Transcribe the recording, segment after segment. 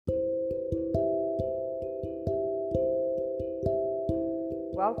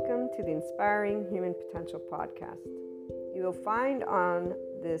Welcome to the Inspiring Human Potential podcast. You will find on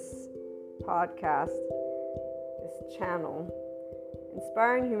this podcast, this channel,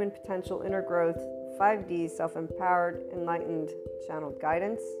 Inspiring Human Potential Inner Growth 5D Self-Empowered Enlightened Channeled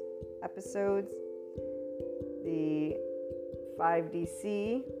Guidance episodes, the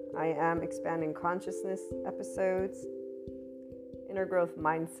 5DC I Am Expanding Consciousness episodes, Inner Growth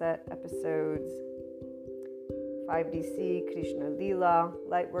Mindset episodes, 5DC Krishna Lila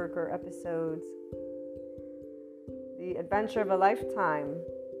Lightworker episodes, The Adventure of a Lifetime,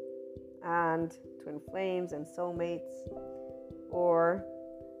 and Twin Flames and Soulmates, or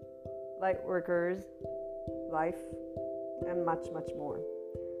Lightworkers, Life, and much, much more.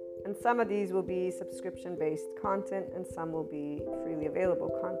 And some of these will be subscription-based content and some will be freely available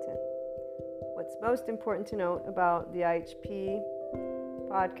content. What's most important to note about the IHP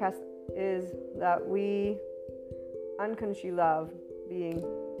podcast is that we unconsciously love being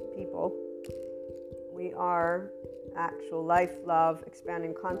people. We are actual life, love,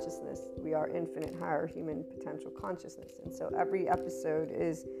 expanding consciousness. We are infinite higher human potential consciousness. And so every episode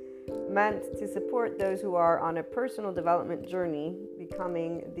is meant to support those who are on a personal development journey,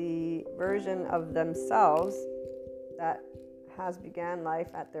 becoming the version of themselves that has began life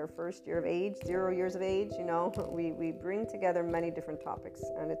at their first year of age, 0 years of age. We bring together many different topics,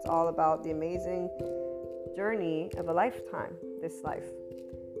 and it's all about the amazing journey of a lifetime, this life.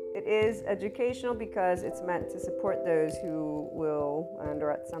 It is educational because it's meant to support those who will, and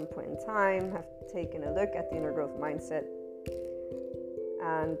or at some point in time, have taken a look at the inner growth mindset.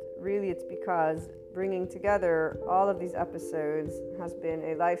 And really it's because bringing together all of these episodes has been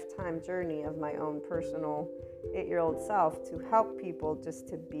a lifetime journey of my own personal 8-year-old self to help people just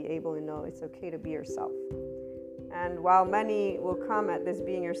to be able to know it's okay to be yourself. And while many will come at this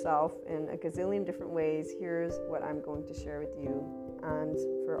being yourself in a gazillion different ways, here's what I'm going to share with you. And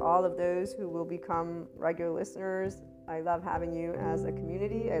for all of those who will become regular listeners, I love having you as a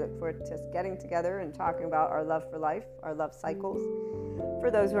community. I look forward to getting together and talking about our love for life, our love cycles. For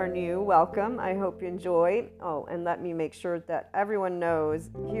those who are new, welcome. I hope you enjoy. Oh, and let me make sure that everyone knows,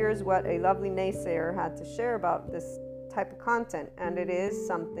 here's what a lovely naysayer had to share about this type of content. And it is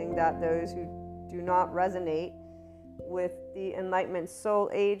something that those who do not resonate with the Enlightenment Soul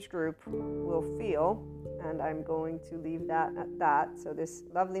age group will feel, and I'm going to leave that at that. So this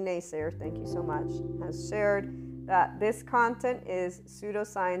lovely naysayer, thank you so much, has shared that this content is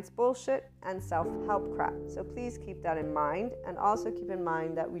pseudoscience bullshit and self-help crap. So please keep that in mind, and also keep in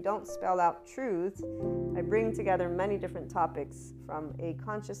mind that we don't spell out truth. I bring together many different topics from a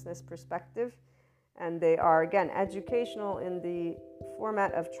consciousness perspective, and they are, again, educational in the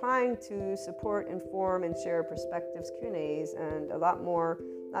format of trying to support, inform, and share perspectives, Q&As, and a lot more,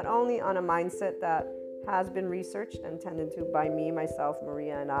 not only on a mindset that has been researched and tended to by me, myself,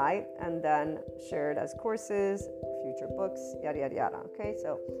 Maria, and I, and then shared as courses, future books, yada, yada, yada. Okay,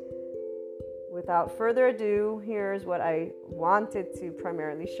 so without further ado, here's what I wanted to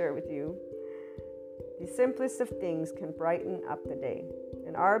primarily share with you. The simplest of things can brighten up the day.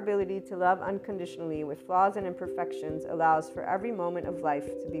 And our ability to love unconditionally with flaws and imperfections allows for every moment of life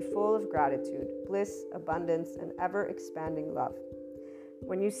to be full of gratitude, bliss, abundance, and ever-expanding love.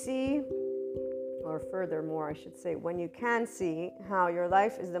 When you see, or furthermore, I should say, when you can see how your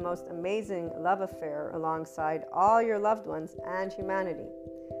life is the most amazing love affair alongside all your loved ones and humanity,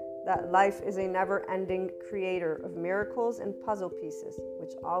 that life is a never-ending creator of miracles and puzzle pieces,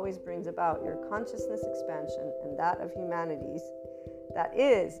 which always brings about your consciousness expansion and that of humanity's. That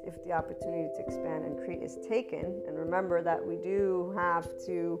is, if the opportunity to expand and create is taken. And remember that we do have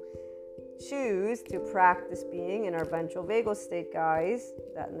to choose to practice being in our ventral vagal state, guys,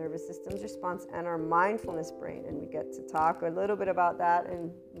 that nervous system's response, and our mindfulness brain. And we get to talk a little bit about that in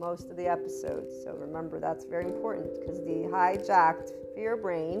most of the episodes. So remember, that's very important, because the hijacked fear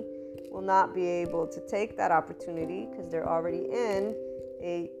brain will not be able to take that opportunity because they're already in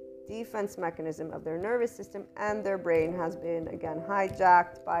a defense mechanism of their nervous system, and their brain has been, again,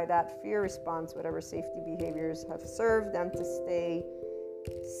 hijacked by that fear response, whatever safety behaviors have served them to stay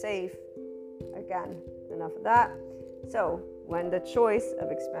safe. Again, enough of that. So when the choice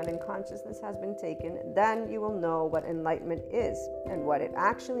of expanding consciousness has been taken, then you will know what enlightenment is and what it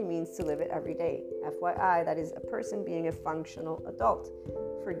actually means to live it every day. FYI, that is a person being a functional adult.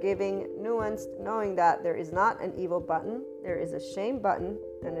 Forgiving, nuanced, knowing that there is not an evil button, there is a shame button,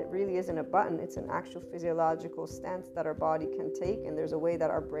 and it really isn't a button, it's an actual physiological stance that our body can take, and there's a way that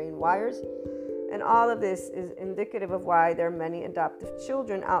our brain wires. And all of this is indicative of why there are many adoptive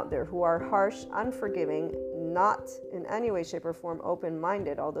children out there who are harsh, unforgiving, not in any way, shape, or form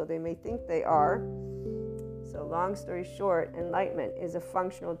open-minded, although they may think they are. So long story short, enlightenment is a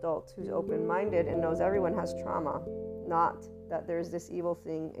functional adult who's open-minded and knows everyone has trauma, not that there's this evil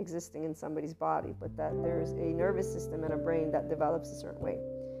thing existing in somebody's body, but that there's a nervous system and a brain that develops a certain way.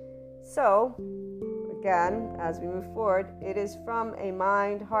 So, again, as we move forward, it is from a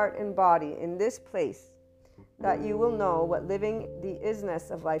mind, heart, and body in this place that you will know what living the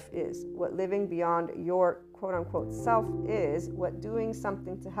isness of life is, what living beyond your quote-unquote self is, what doing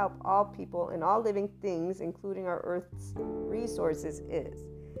something to help all people and all living things, including our Earth's resources, is.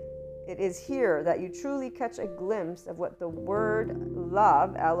 It is here that you truly catch a glimpse of what the word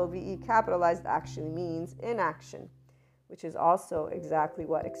love, L-O-V-E capitalized, actually means in action, which is also exactly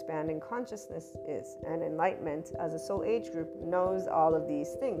what expanding consciousness is. And enlightenment, as a soul age group, knows all of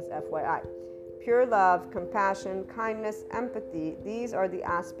these things, FYI. Pure love, compassion, kindness, empathy, these are the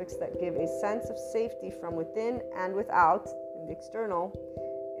aspects that give a sense of safety from within and without, in the external.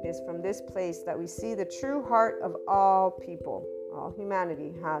 It is from this place that we see the true heart of all people. All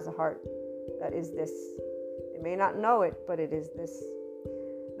humanity has a heart that is this. They may not know it, but it is this.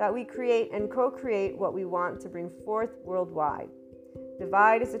 That we create and co-create what we want to bring forth worldwide.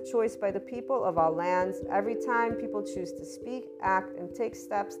 Divide is a choice by the people of all lands. Every time people choose to speak, act, and take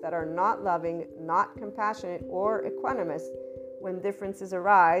steps that are not loving, not compassionate, or equanimous when differences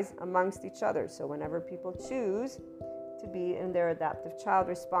arise amongst each other. So whenever people choose to be in their adaptive child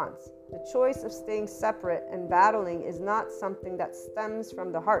response, the choice of staying separate and battling is not something that stems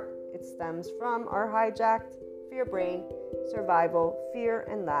from the heart. It stems from our hijacked fear brain, survival, fear,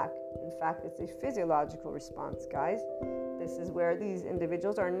 and lack. In fact, it's a physiological response, guys. This is where these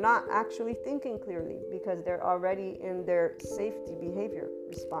individuals are not actually thinking clearly because they're already in their safety behavior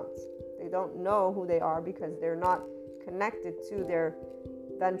response. They don't know who they are because they're not connected to their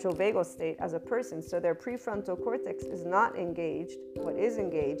ventral vagal state as a person. So their prefrontal cortex is not engaged. What is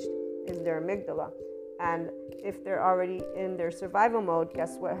engaged is their amygdala. And if they're already in their survival mode,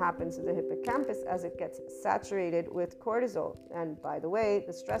 guess what happens to the hippocampus as it gets saturated with cortisol? And by the way,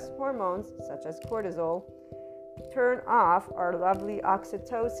 the stress hormones, such as cortisol, turn off our lovely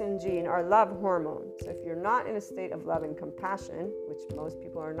oxytocin gene, our love hormone. So if you're not in a state of love and compassion, which most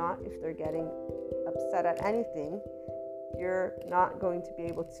people are not if they're getting upset at anything, you're not going to be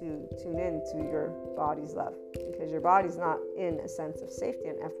able to tune in to your body's love because your body's not in a sense of safety.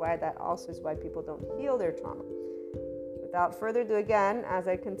 And FYI, that also is why people don't heal their trauma. Without further ado, again, as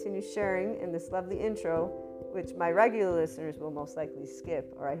I continue sharing in this lovely intro, which my regular listeners will most likely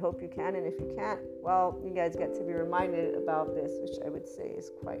skip, or I hope you can, and if you can't, well, you guys get to be reminded about this, which I would say is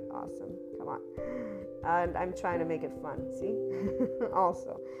quite awesome. Come on. And I'm trying to make it fun, see?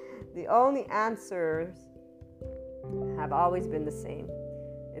 Also, the only answers have always been the same.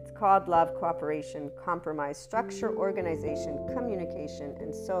 It's called love, cooperation, compromise, structure, organization, communication,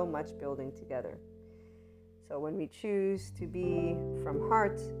 and so much building together. So when we choose to be from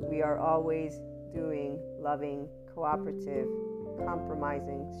heart, we are always doing loving, cooperative,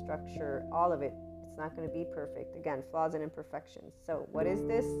 compromising, structure, all of it. It's not going to be perfect. Again, flaws and imperfections. So what is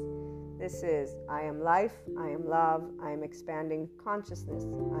this? This is I am life, I am love, I am expanding consciousness,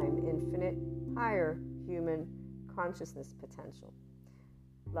 I am infinite, higher human consciousness potential.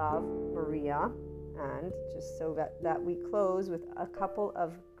 Love, Maria. And just so that we close with a couple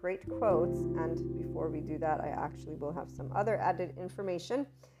of great quotes, and before we do that, I actually will have some other added information.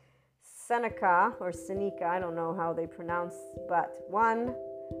 Seneca, or Seneca, I don't know how they pronounce, but one,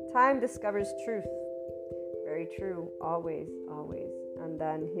 time discovers truth. Very true, always, always. And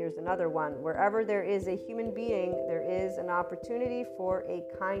then here's another one. Wherever there is a human being, there is an opportunity for a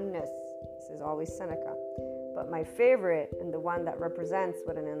kindness. This is always Seneca. But my favorite, and the one that represents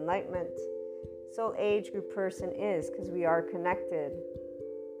what an enlightenment soul age group person is, because we are connected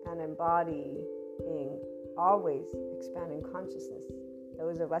and embodying always expanding consciousness.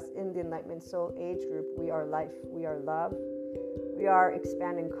 Those of us in the enlightenment soul age group, we are life, we are love, we are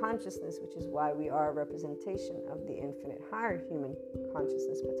expanding consciousness, which is why we are a representation of the infinite higher human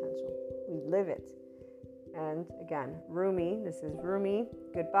consciousness potential. We live it. And again, Rumi, this is Rumi,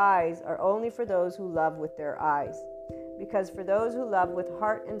 goodbyes are only for those who love with their eyes. Because for those who love with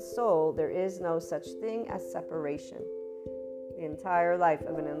heart and soul, there is no such thing as separation. The entire life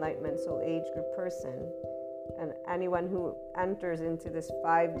of an enlightenment soul age group person, and anyone who enters into this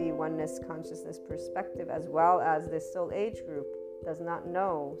 5D oneness consciousness perspective, as well as this soul age group, does not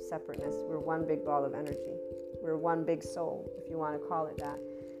know separateness. We're one big ball of energy. We're one big soul, if you want to call it that.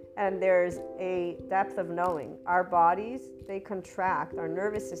 And there's a depth of knowing. Our bodies, they contract. Our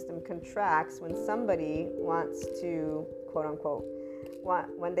nervous system contracts when somebody wants to, quote unquote,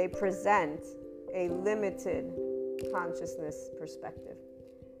 when they present a limited consciousness perspective.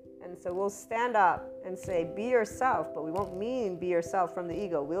 And so we'll stand up and say, be yourself, but we won't mean be yourself from the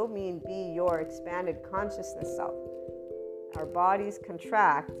ego. We'll mean be your expanded consciousness self. Our bodies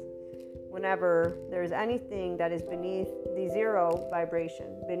contract whenever there's anything that is beneath the zero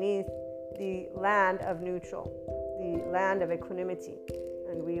vibration, beneath the land of neutral, the land of equanimity.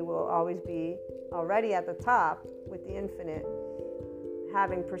 And we will always be already at the top with the infinite,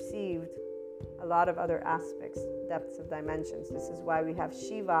 having perceived a lot of other aspects, depths of dimensions. This is why we have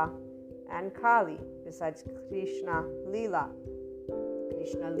Shiva and Kali, besides Krishna Lila.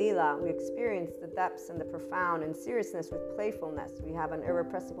 Krishna Lila, we experience the depths and the profound and seriousness with playfulness. We have an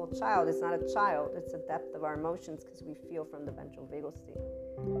irrepressible child. It's not a child, it's the depth of our emotions because we feel from the ventral vagal state.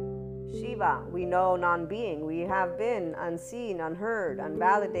 Shiva, we know non-being. We have been unseen, unheard,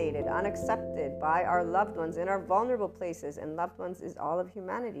 unvalidated, unaccepted by our loved ones in our vulnerable places. And loved ones is all of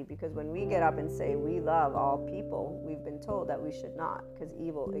humanity, because when we get up and say we love all people, we've been told that we should not, because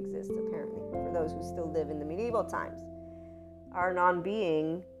evil exists apparently for those who still live in the medieval times. Our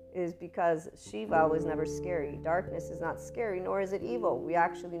non-being is because Shiva was never scary. Darkness is not scary, nor is it evil. We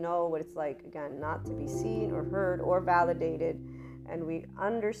actually know what it's like, again, not to be seen or heard or validated. And we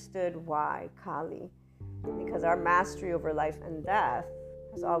understood why, Kali, because our mastery over life and death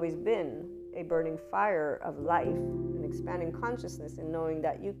has always been a burning fire of life, an expanding consciousness, and knowing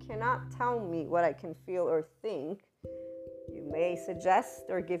that you cannot tell me what I can feel or think. You may suggest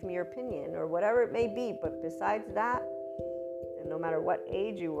or give me your opinion or whatever it may be, but besides that, and no matter what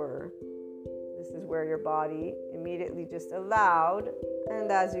age you were, this is where your body immediately just allowed,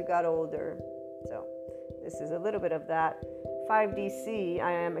 and as you got older. So this is a little bit of that 5DC,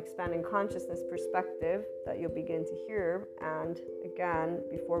 I am expanding consciousness perspective that you'll begin to hear. And again,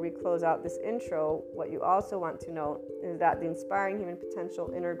 before we close out this intro, what you also want to know is that the Inspiring Human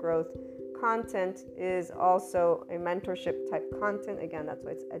Potential Inner Growth content is also a mentorship type content. Again, that's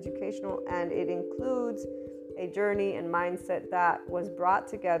why it's educational, and it includes a journey and mindset that was brought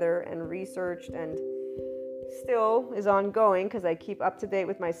together and researched and still is ongoing, because I keep up to date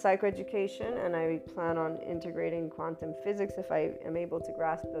with my psychoeducation, and I plan on integrating quantum physics if I am able to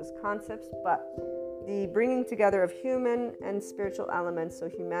grasp those concepts. But the bringing together of human and spiritual elements, so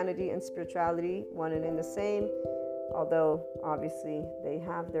humanity and spirituality, one and in the same, although obviously they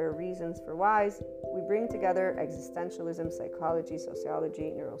have their reasons for whys, we bring together existentialism, psychology,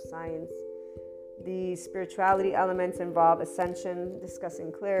 sociology, neuroscience. The spirituality elements involve ascension,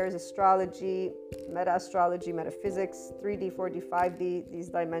 discussing clairs, astrology, meta-astrology, metaphysics, 3D, 4D, 5D, these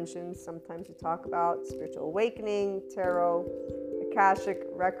dimensions. Sometimes we talk about spiritual awakening, tarot, Akashic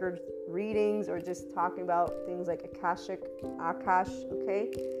record readings, or just talking about things like Akashic, Akash,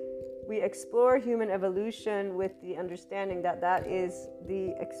 okay? We explore human evolution with the understanding that that is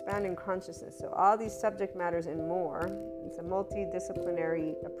the expanding consciousness. So all these subject matters and more. It's a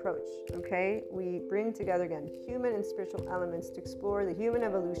multidisciplinary approach, okay? We bring together, again, human and spiritual elements to explore the human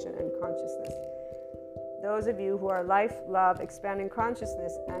evolution and consciousness. Those of you who are life, love, expanding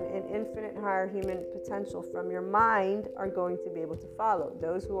consciousness, and in infinite higher human potential from your mind are going to be able to follow.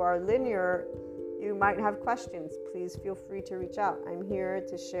 Those who are linear, you might have questions. Please feel free to reach out. I'm here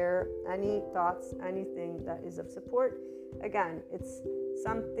to share any thoughts, anything that is of support. Again, it's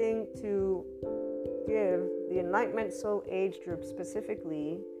something to give the Enlightenment Soul Age group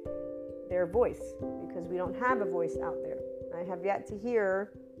specifically their voice, because we don't have a voice out there. I have yet to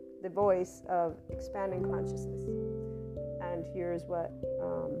hear the voice of expanding consciousness. And here's what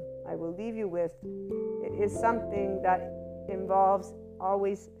I will leave you with. It is something that involves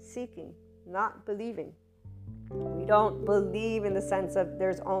always seeking, not believing. We don't believe in the sense of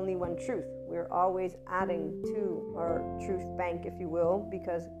there's only one truth. We're always adding to our truth bank, if you will,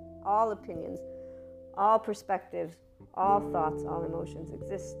 because all opinions, all perspectives, all thoughts, all emotions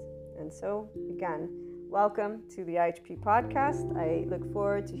exist. And so, again, welcome to the IHP podcast. I look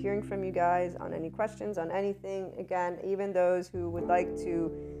forward to hearing from you guys on any questions, on anything. Again, even those who would like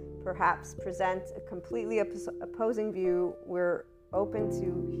to perhaps present a completely opposing view, we're open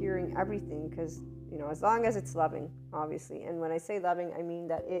to hearing everything, because, you know, as long as it's loving, obviously. And when I say loving, I mean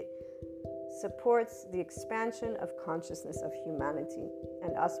that it supports the expansion of consciousness of humanity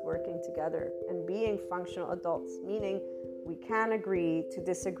and us working together and being functional adults, meaning we can agree to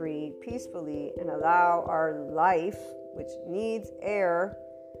disagree peacefully and allow our life, which needs air,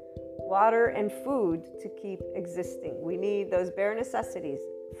 water, and food to keep existing. We need those bare necessities.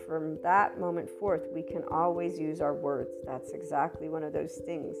 From that moment forth, we can always use our words. That's exactly one of those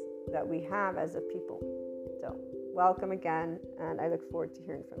things that we have as a people. So, welcome again, and I look forward to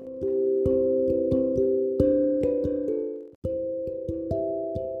hearing from you.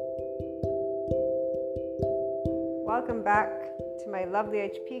 Welcome back to my lovely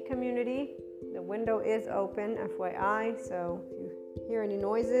HP community. The window is open, FYI, so if you hear any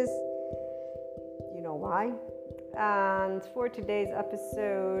noises, you know why. And for today's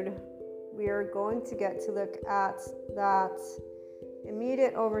episode, we are going to get to look at that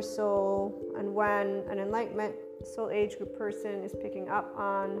immediate oversoul and when an enlightenment soul age group person is picking up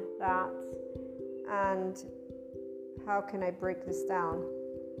on that, and how can I break this down.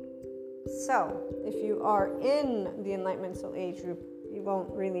 So if you are in the enlightenment soul age group, you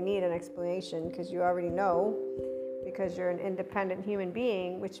won't really need an explanation because you already know, because you're an independent human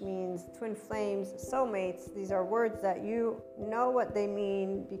being, which means twin flames, soulmates. These are words that you know what they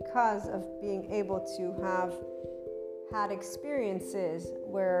mean because of being able to have had experiences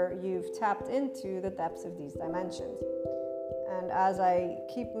where you've tapped into the depths of these dimensions. And as I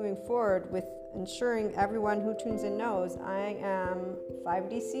keep moving forward with ensuring everyone who tunes in knows, I am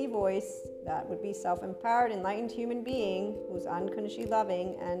 5DC voice, that would be self-empowered, enlightened human being who's unconditionally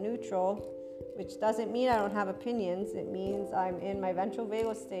loving and neutral, which doesn't mean I don't have opinions. It means I'm in my ventral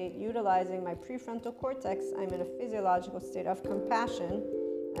vagal state, utilizing my prefrontal cortex. I'm in a physiological state of compassion.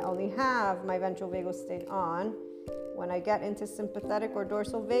 I only have my ventral vagal state on. When I get into sympathetic or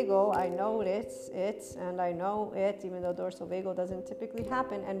dorsal vagal, I notice it, and I know it, even though dorsal vagal doesn't typically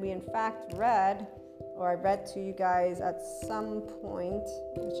happen. And we in fact read, or I read to you guys at some point,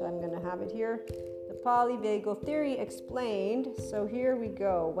 which I'm going to have it here, the polyvagal theory explained. So here we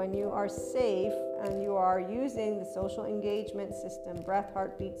go. When you are safe and you are using the social engagement system, breath,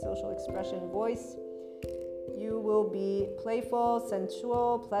 heartbeat, social expression, voice, you will be playful,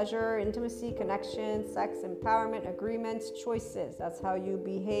 sensual, pleasure, intimacy, connection, sex, empowerment, agreements, choices. That's how you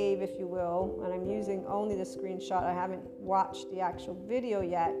behave, if you will. And I'm using only the screenshot. I haven't watched the actual video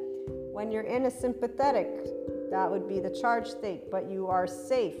yet. When you're in a sympathetic, that would be the charge state, but you are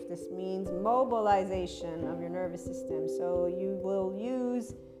safe. This means mobilization of your nervous system. So you will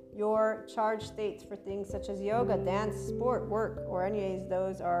use your charge states for things such as yoga, dance, sport, work, or any of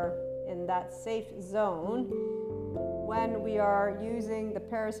those are in that safe zone. When we are using the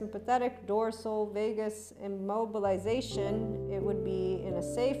parasympathetic dorsal vagus immobilization, it would be in a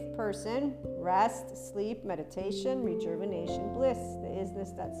safe person, rest, sleep, meditation, rejuvenation, bliss. The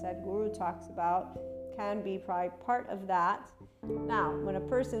isness that Sadhguru talks about can be probably part of that. Now, when a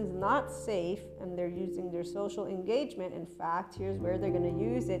person's not safe and they're using their social engagement, in fact, here's where they're going to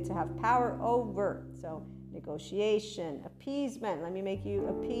use it to have power over. So negotiation, appeasement. Let me make you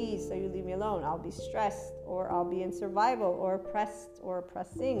appease so you leave me alone. I'll be stressed, or I'll be in survival, or oppressed, or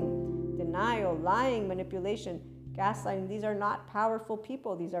oppressing. Denial, lying, manipulation, gaslighting. These are not powerful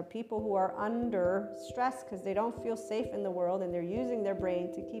people. These are people who are under stress because they don't feel safe in the world and they're using their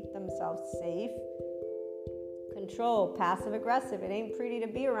brain to keep themselves safe. Control, passive aggressive. It ain't pretty to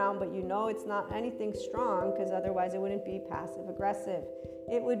be around, but you know it's not anything strong because otherwise it wouldn't be passive aggressive.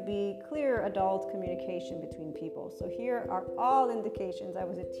 It would be clear adult communication between people. So here are all indications. I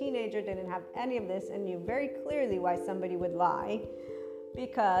was a teenager, didn't have any of this, and knew very clearly why somebody would lie,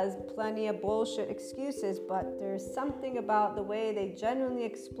 because plenty of bullshit excuses, but there's something about the way they genuinely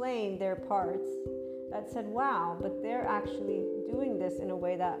explained their parts that said, wow, but they're actually doing this in a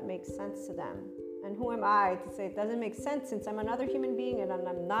way that makes sense to them. And who am I to say it doesn't make sense since I'm another human being and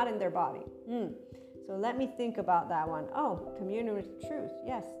I'm not in their body? So let me think about that one. Oh, communion with truth.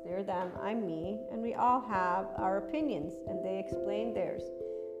 Yes, they're them, I'm me, and we all have our opinions, and they explain theirs.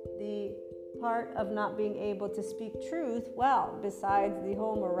 The part of not being able to speak truth, well, besides the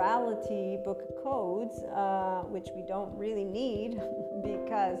whole morality book of codes, which we don't really need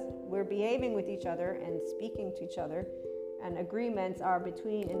because we're behaving with each other and speaking to each other, and agreements are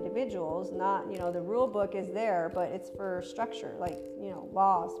between individuals, not, the rule book is there, but it's for structure, like,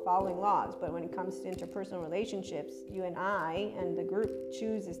 laws, following laws. But when it comes to interpersonal relationships, you and I and the group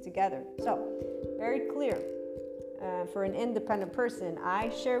chooses together. So, very clear. For an independent person, I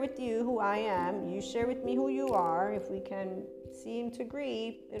share with you who I am, you share with me who you are. If we can seem to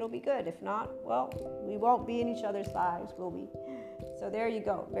agree, it'll be good. If not, well, we won't be in each other's lives, will we? So there you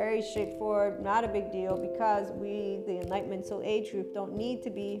go. Very straightforward, not a big deal, because we, the Enlightenment Soul Age group, don't need to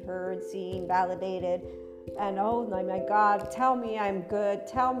be heard, seen, validated, and oh my God, tell me I'm good,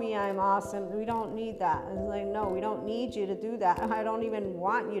 tell me I'm awesome. We don't need that. It's like, no, we don't need you to do that. I don't even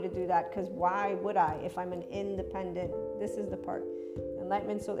want you to do that, because why would I if I'm an independent? This is the part.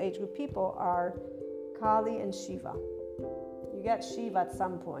 Enlightenment Soul Age group people are Kali and Shiva. You get Shiva at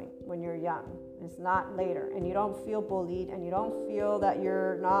some point when you're young. It's not later. And you don't feel bullied, and you don't feel that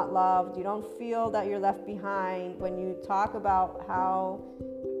you're not loved. You don't feel that you're left behind. When you talk about how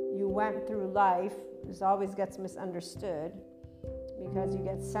you went through life, this always gets misunderstood because you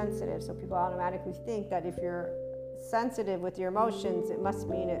get sensitive. So people automatically think that if you're sensitive with your emotions, it must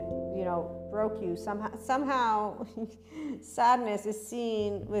mean it, broke you. Somehow sadness is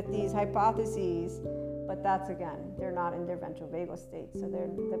seen with these hypotheses, but that's, again, they're not in their ventral vagal state. So they're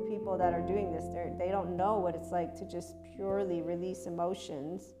the people that are doing this, they don't know what it's like to just purely release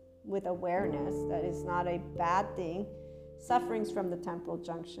emotions with awareness. That is not a bad thing. Suffering's from the temporal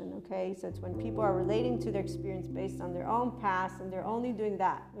junction, okay? So it's when people are relating to their experience based on their own past, and they're only doing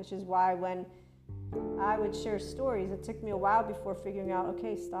that, which is why when I would share stories, it took me a while before figuring out,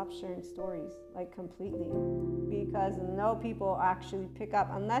 okay, stop sharing stories, like completely. Because no people actually pick up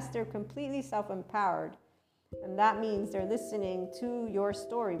unless they're completely self-empowered. And that means they're listening to your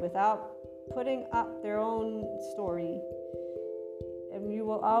story without putting up their own story. And you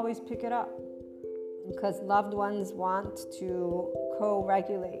will always pick it up. Because loved ones want to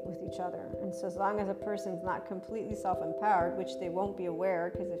co-regulate with each other. And so as long as a person's not completely self-empowered, which they won't be aware,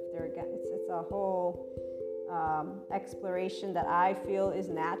 because if they're, again, it's a whole exploration that I feel is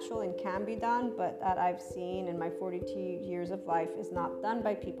natural and can be done, but that I've seen in my 42 years of life is not done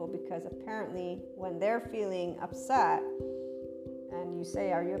by people, because apparently when they're feeling upset and you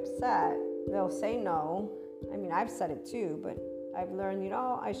say, are you upset? They'll say no. I mean, I've said it too, but I've learned,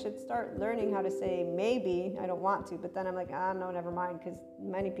 I should start learning how to say maybe, I don't want to, but then I'm like, no, never mind, because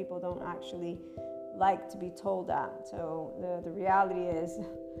many people don't actually like to be told that. So the reality is,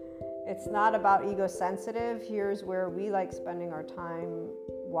 it's not about ego sensitive. Here's where we like spending our time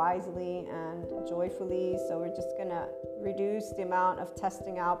wisely and joyfully. So we're just going to reduce the amount of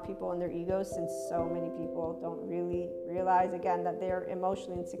testing out people and their egos, since so many people don't really realize, again, that they're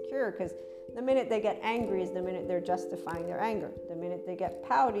emotionally insecure, because the minute they get angry is the minute they're justifying their anger. The minute they get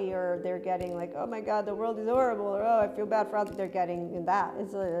pouty, or they're getting like, oh my God, the world is horrible, or oh, I feel bad for others, they're getting in that.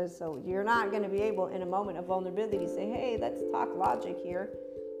 So you're not going to be able in a moment of vulnerability to say, hey, let's talk logic here.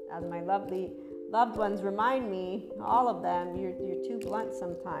 As my lovely loved ones remind me, all of them, you're too blunt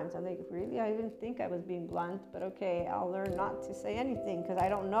sometimes. I'm like, really? I didn't think I was being blunt, but okay, I'll learn not to say anything, because I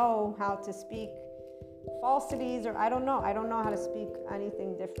don't know how to speak falsities, or I don't know how to speak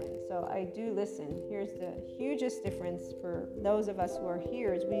anything different. So I do listen. Here's the hugest difference for those of us who are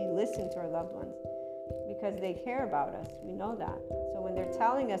here, is we listen to our loved ones because they care about us. We know that. So when they're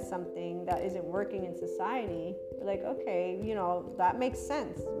telling us something that isn't working in society, we're like, okay, that makes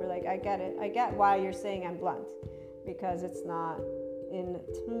sense. We're like, I get it. I get why you're saying I'm blunt, because it's not in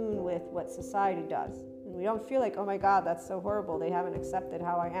tune with what society does. And we don't feel like, oh my God, that's so horrible, they haven't accepted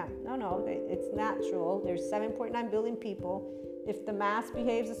how I am. No, it's natural. There's 7.9 billion people. If the mass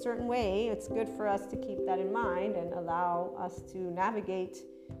behaves a certain way, it's good for us to keep that in mind and allow us to navigate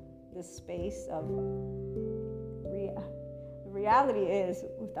this space of the reality is,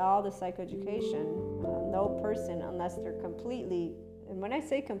 with all the psychoeducation, no person, unless they're completely, and when I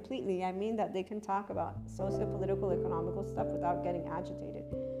say completely, I mean that they can talk about socio-political, economical stuff without getting agitated.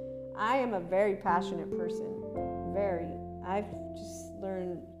 I am a very passionate person, I've just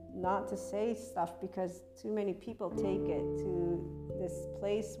learned not to say stuff because too many people take it to this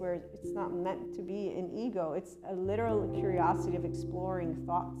place where it's not meant to be an ego. It's a literal curiosity of exploring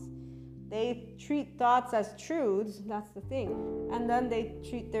thoughts. They treat thoughts as truths, that's the thing. And then they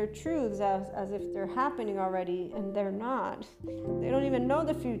treat their truths as if they're happening already, and they're not. They don't even know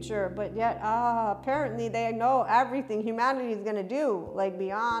the future, but yet apparently they know everything humanity is going to do, like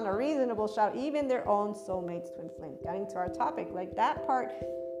beyond a reasonable shadow, even their own soulmates, twin flame. Getting to our topic, like that part,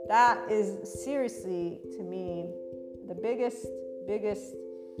 that is seriously, to me, the biggest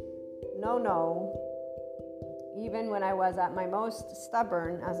no. Even when I was at my most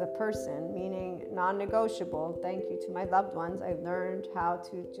stubborn as a person, meaning non-negotiable, thank you to my loved ones, I learned how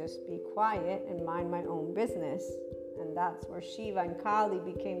to just be quiet and mind my own business. And that's where Shiva and Kali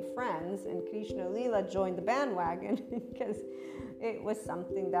became friends, and Krishna Lila joined the bandwagon because it was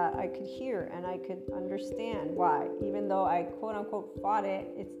something that I could hear and I could understand why. Even though I quote-unquote fought it,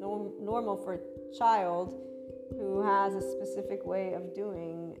 it's normal for a child who has a specific way of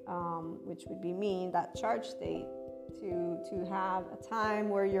doing, which would be me, that charge state, to have a time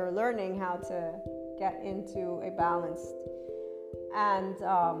where you're learning how to get into a balanced, and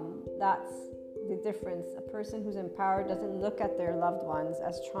that's the difference. A person who's empowered doesn't look at their loved ones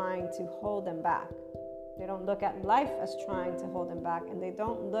as trying to hold them back. They don't look at life as trying to hold them back, and they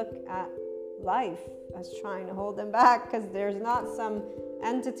don't look at life as trying to hold them back, because there's not some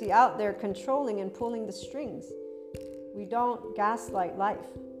entity out there controlling and pulling the strings. We don't gaslight life,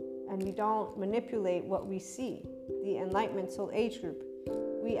 and we don't manipulate what we see. The Enlightenment Soul Age group,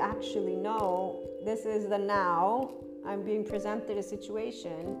 we actually know this is the now. I'm being presented a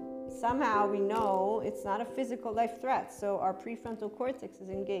situation. somehow we know it's not a physical life threat. So our prefrontal cortex is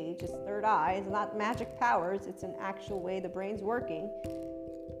engaged, it's third eye, it's not magic powers, it's an actual way the brain's working.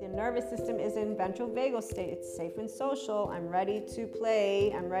 The nervous system is in ventral vagal state. It's safe and social. I'm ready to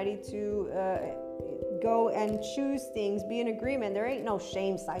play. I'm ready to go and choose things, be in agreement. There ain't no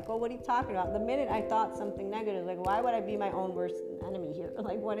shame cycle. What are you talking about? The minute I thought something negative, like, why would I be my own worst enemy here?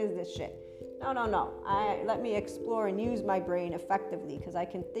 Like, what is this shit? No. Let me explore and use my brain effectively because I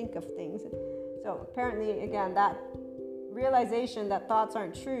can think of things. So apparently, again, that realization that thoughts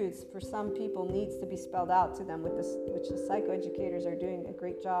aren't truths for some people needs to be spelled out to them, with this, which the psychoeducators are doing a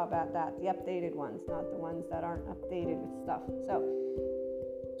great job at that. The updated ones, not the ones that aren't updated with stuff. So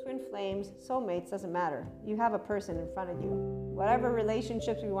twin flames, soulmates, doesn't matter. You have a person in front of you. Whatever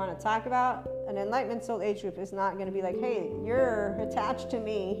relationships we want to talk about, an enlightenment soul age group is not going to be like, hey, you're attached to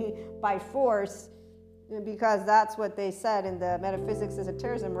me by force, because that's what they said in the metaphysics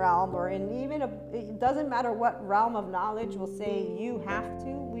esotericism realm, or in even it doesn't matter what realm of knowledge will say you have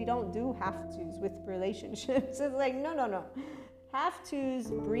to. We don't do have tos with relationships. It's like, no. Have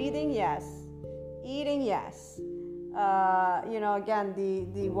tos, breathing, yes. Eating, yes. Again,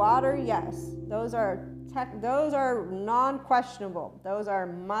 the water, yes. Those are non-questionable. Those are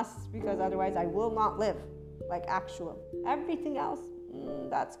musts, because otherwise I will not live, like actual. Everything else,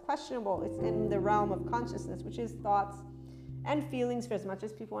 that's questionable. It's in the realm of consciousness, which is thoughts and feelings. For as much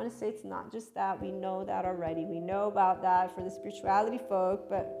as people want to say it's not just that, we know that already. We know about that for the spirituality folk,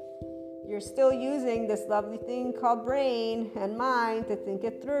 but you're still using this lovely thing called brain and mind to think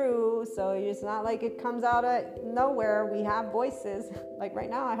it through. So it's not like it comes out of nowhere. We have voices. Like right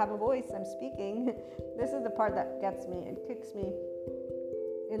now, I have a voice. I'm speaking. This is the part that gets me and kicks me,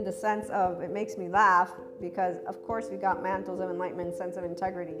 in the sense of, it makes me laugh, because of course we got mantles of enlightenment, sense of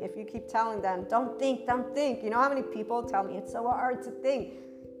integrity. If you keep telling them, don't think. You know how many people tell me it's so hard to think?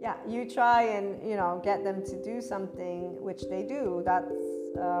 Yeah, you try and, get them to do something, which they do. That's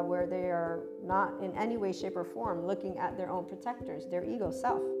where they are not in any way, shape, or form looking at their own protectors, their ego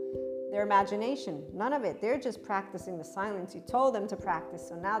self, their imagination, none of it. They're just practicing the silence you told them to practice.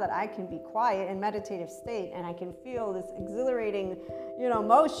 So now that I can be quiet in meditative state and I can feel this exhilarating,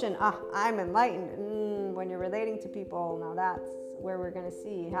 motion, I'm enlightened. When you're relating to people, now that's where we're going to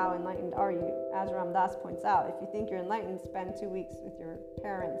see how enlightened are you. As Ram Dass points out, if you think you're enlightened, spend 2 weeks with your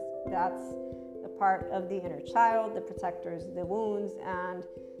parents. That's the part of the inner child, the protectors, the wounds. And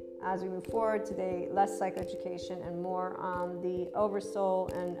as we move forward today, less psychoeducation and more on the oversoul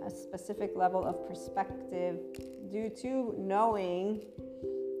and a specific level of perspective, due to knowing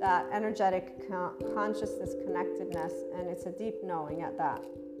that energetic consciousness connectedness, and it's a deep knowing at that.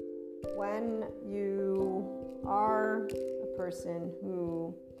 When you are a person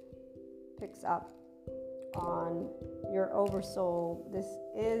who picks up on your oversoul, this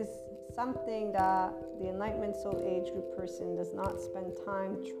is something that the Enlightenment Soul Age Group person does not spend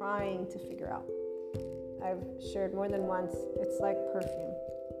time trying to figure out. I've shared more than once, it's like perfume.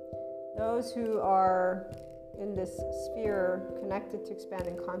 Those who are in this sphere connected to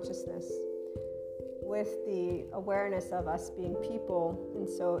expanding consciousness, with the awareness of us being people, and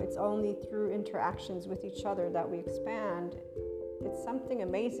so it's only through interactions with each other that we expand. It's something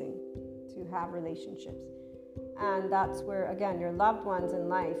amazing to have relationships. And that's where, again, your loved ones in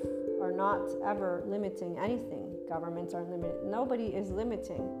life are not ever limiting anything. Governments aren't limited. Nobody is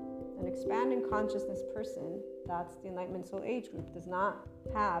limiting. An expanding consciousness person, that's the Enlightenment Soul Age Group, does not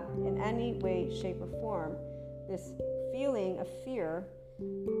have in any way, shape, or form this feeling of fear,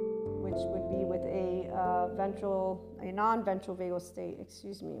 which would be with a non-ventral vagal state,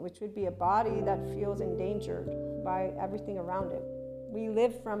 which would be a body that feels endangered by everything around it. We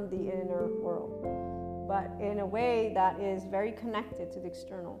live from the inner world, but in a way that is very connected to the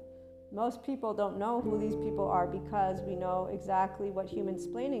external. Most people don't know who these people are because we know exactly what human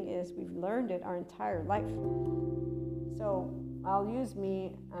splaining is. We've learned it our entire life. So I'll use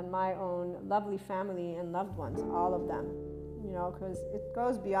me and my own lovely family and loved ones, all of them, because it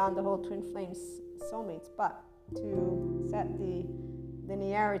goes beyond the whole twin flames soulmates. But to set the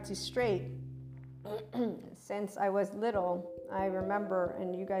linearity straight, since I was little, I remember,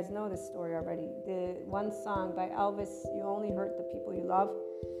 and you guys know this story already, the one song by Elvis, "You Only Hurt the People You Love."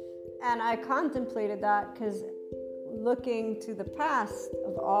 And I contemplated that because looking to the past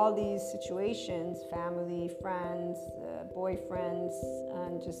of all these situations, family, friends, boyfriends,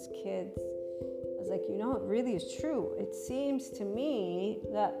 and just kids, I was like, it really is true. It seems to me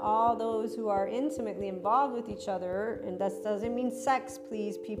that all those who are intimately involved with each other, and that doesn't mean sex,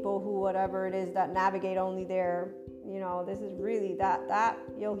 please, people who, whatever it is, that navigate only there, this is really that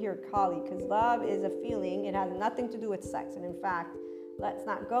you'll hear Kali, because love is a feeling. It has nothing to do with sex. And in fact, let's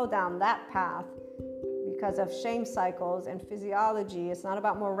not go down that path because of shame cycles and physiology. It's not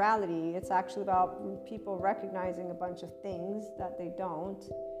about morality. It's actually about people recognizing a bunch of things that they don't,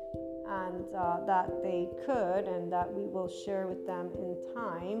 and that they could, and that we will share with them in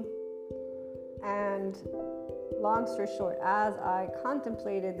time. And long story short, as I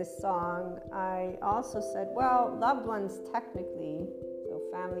contemplated this song, I also said, well, loved ones technically, so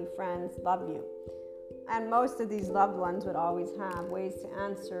family, friends, love you. And most of these loved ones would always have ways to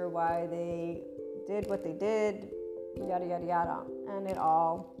answer why they did what they did, yada, yada, yada. And it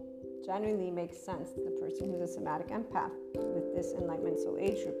all genuinely makes sense to the person who's a somatic empath with this Enlightenment Soul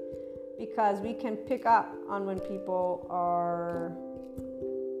Age group. Because we can pick up on when people are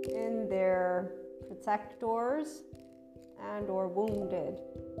in their protectors and or wounded.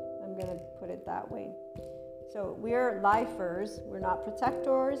 I'm going to put it that way. So we're lifers. We're not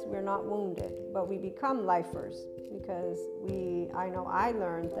protectors. We're not wounded. But we become lifers because I know I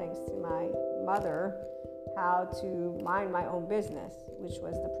learned, thanks to my mother, how to mind my own business, which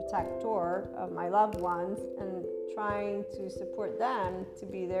was the protector of my loved ones and trying to support them to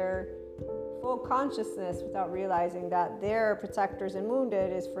be their full consciousness without realizing that their protectors and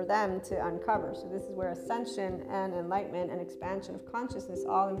wounded is for them to uncover. So this is where ascension and enlightenment and expansion of consciousness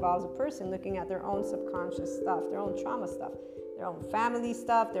all involves a person looking at their own subconscious stuff, their own trauma stuff, their own family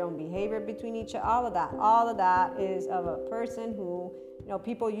stuff, their own behavior between each other, all of that. All of that is of a person who,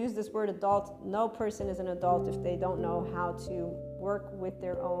 people use this word adult. No person is an adult if they don't know how to work with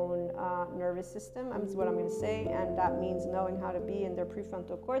their own nervous system. That's what I'm going to say. And that means knowing how to be in their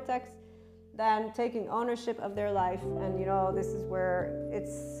prefrontal cortex, then taking ownership of their life. And this is where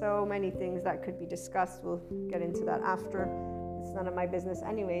it's so many things that could be discussed. We'll get into that after. It's none of my business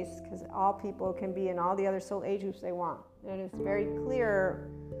anyways, because all people can be in all the other soul age groups they want. And it's very clear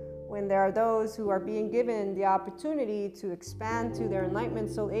when there are those who are being given the opportunity to expand to their enlightenment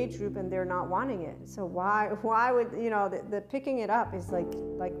soul age group and they're not wanting it. So why would, the picking it up is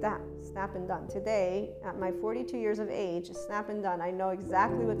like that, snap and done. Today, at my 42 years of age, snap and done. I know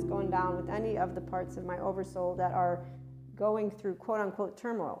exactly what's going down with any of the parts of my oversoul that are going through quote unquote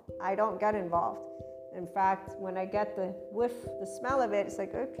turmoil. I don't get involved. In fact, when I get the whiff, the smell of it, it's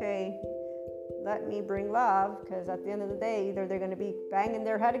like, okay, let me bring love, because at the end of the day, either they're going to be banging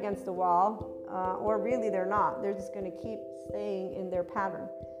their head against the wall, or really they're not. They're just going to keep staying in their pattern,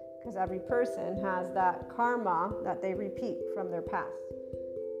 because every person has that karma that they repeat from their past.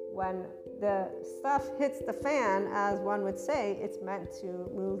 When the stuff hits the fan, as one would say, it's meant to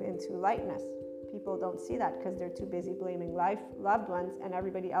move into lightness. People don't see that because they're too busy blaming loved ones and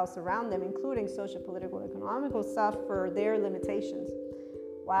everybody else around them, including social, political, economical stuff, for their limitations,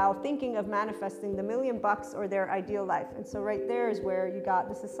 while thinking of manifesting the $1 million or their ideal life. And so right there is where you got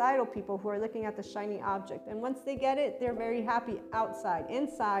the societal people who are looking at the shiny object. And once they get it, they're very happy outside.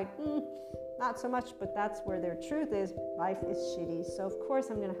 Inside, not so much, but that's where their truth is. Life is shitty. So of course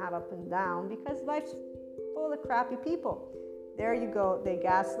I'm going to have up and down because life's full of crappy people. There you go. They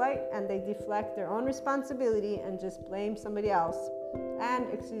gaslight and they deflect their own responsibility and just blame somebody else. And,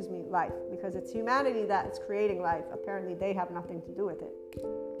 life, because it's humanity that's creating life. Apparently they have nothing to do with it.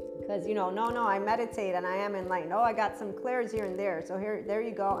 Because, no, I meditate and I am enlightened. Oh, I got some clairs here and there. So there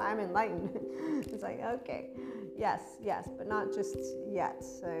you go. I'm enlightened. It's like, okay, yes, but not just yet.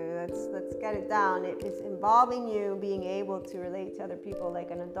 So let's get it down. It is involving you being able to relate to other people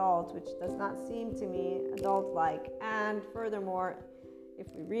like an adult, which does not seem to me adult-like. And furthermore, if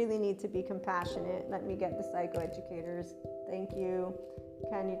we really need to be compassionate, let me get the psychoeducators. Thank you.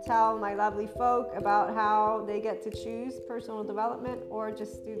 Can you tell my lovely folk about how they get to choose personal development or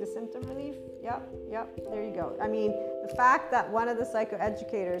just do the symptom relief? Yep, there you go. I mean, the fact that one of the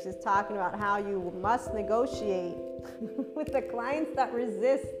psychoeducators is talking about how you must negotiate with the clients that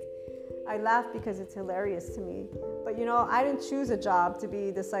resist, I laugh because it's hilarious to me. But I didn't choose a job to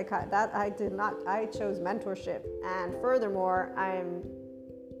be the psychiatrist. That I did not. I chose mentorship. And furthermore, I'm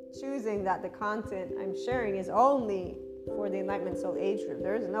choosing that the content I'm sharing is only for the Enlightenment Soul Age group.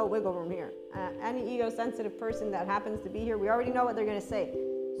 There is no wiggle room here. Any ego-sensitive person that happens to be here, we already know what they're going to say.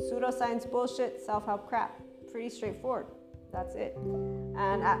 Pseudoscience bullshit, self-help crap. Pretty straightforward. That's it.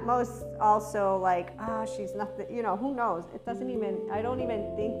 And at most also like, she's nothing, who knows? I don't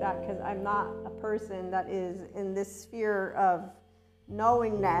even think that, because I'm not a person that is in this sphere of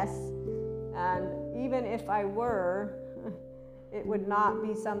knowingness. And even if I were, it would not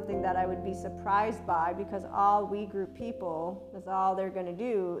be something that I would be surprised by, because all we group people, that's all they're going to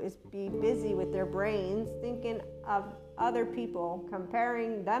do is be busy with their brains thinking of other people,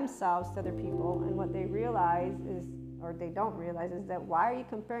 comparing themselves to other people. And what they realize is, or they don't realize, is that why are you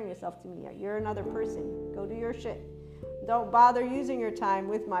comparing yourself to me? You're another person. Go do your shit. Don't bother using your time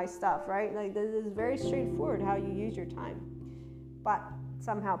with my stuff, right? Like, this is very straightforward how you use your time. But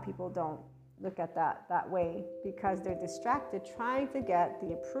somehow people don't look at that way because they're distracted trying to get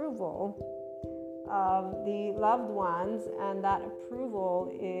the approval of the loved ones, and that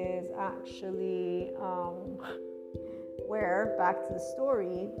approval is actually where, back to the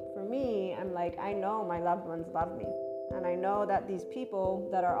story, for me, I'm like, I know my loved ones love me, and I know that these people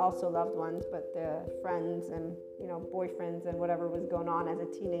that are also loved ones, but the friends and boyfriends and whatever was going on as a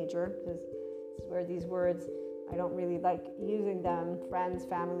teenager, because this is where these words, I don't really like using them. Friends,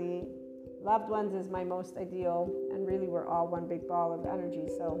 family, loved ones is my most ideal, and really we're all one big ball of energy,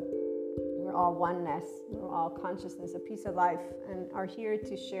 so we're all oneness, we're all consciousness, a piece of life, and are here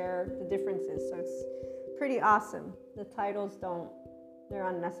to share the differences. So it's pretty awesome. The titles they're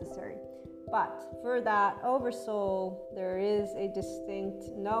unnecessary. But for that oversoul, there is a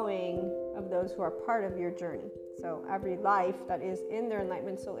distinct knowing of those who are part of your journey. So every life that is in their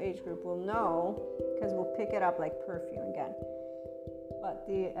Enlightenment Soul Age group will know, because we'll pick it up like perfume again. But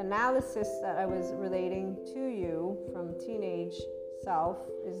the analysis that I was relating to you from teenage self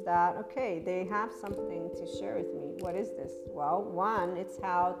is that, okay, they have something to share with me. What is this? Well, one, it's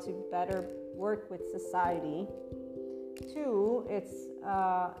how to better work with society. Two, it's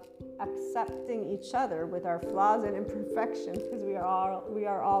accepting each other with our flaws and imperfections, because we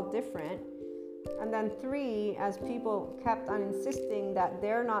are all different. And then three, as people kept on insisting that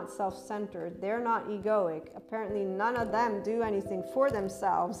they're not self-centered, they're not egoic, apparently none of them do anything for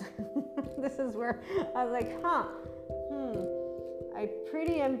themselves. This is where I was like,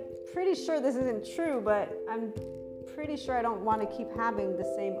 I'm pretty sure this isn't true, but I'm pretty sure I don't want to keep having the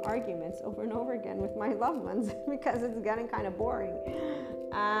same arguments over and over again with my loved ones because it's getting kind of boring.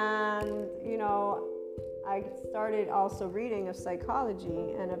 And, I started also reading of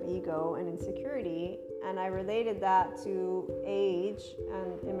psychology and of ego and insecurity, and I related that to age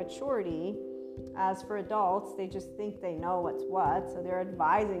and immaturity. As for adults, they just think they know what's what, so they're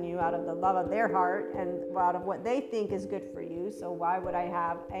advising you out of the love of their heart and out of what they think is good for you. So why would I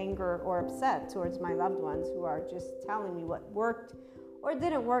have anger or upset towards my loved ones who are just telling me what worked or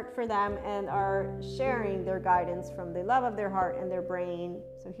didn't work for them and are sharing their guidance from the love of their heart and their brain?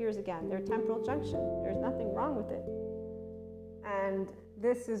 So here's again, their temporal junction. There's nothing wrong with it. And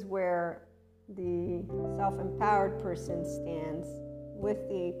this is where the self-empowered person stands with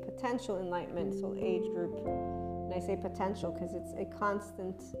the potential Enlightenment Soul Age group. And I say potential because it's a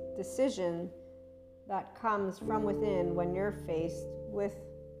constant decision that comes from within when you're faced with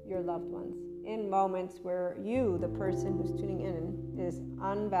your loved ones. In moments where you, the person who's tuning in, is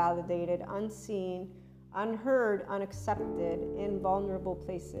unvalidated, unseen, unheard, unaccepted, in vulnerable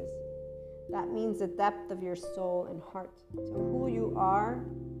places. That means the depth of your soul and heart. So who you are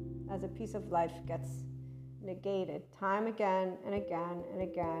as a piece of life gets negated time again and again and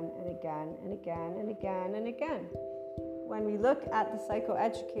again and again and again and again and again. When we look at the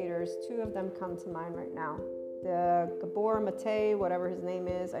psychoeducators, two of them come to mind right now. The Gabor Mate, whatever his name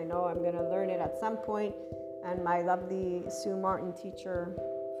is, I know I'm going to learn it at some point, and my lovely Sue Martin teacher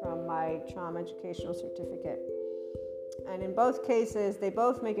from my trauma educational certificate. And in both cases, they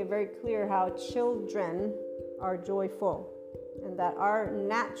both make it very clear how children are joyful and that our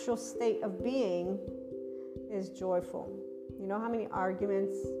natural state of being is joyful. You know how many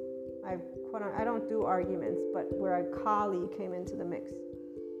arguments I don't do arguments, but where a colleague came into the mix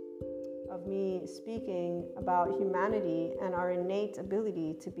of me speaking about humanity and our innate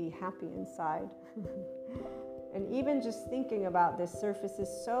ability to be happy inside. And even just thinking about this surfaces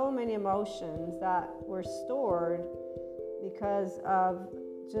so many emotions that were stored because of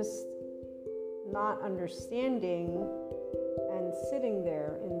just not understanding and sitting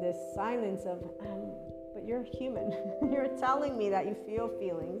there in this silence of, but you're human. You're telling me that you feel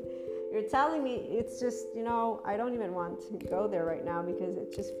feelings. You're telling me it's just, I don't even want to go there right now because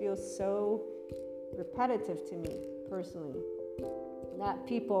it just feels so repetitive to me personally. That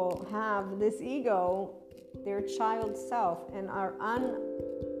people have this ego, their child self, and are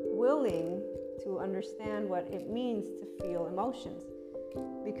unwilling to understand what it means to feel emotions.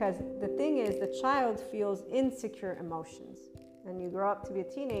 Because the thing is, the child feels insecure emotions. And you grow up to be a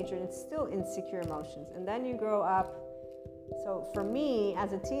teenager and it's still insecure emotions. And then you grow up. So for me,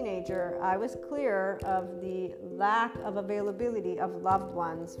 as a teenager, I was clear of the lack of availability of loved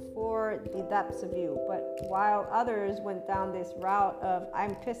ones for the depths of you. But while others went down this route of,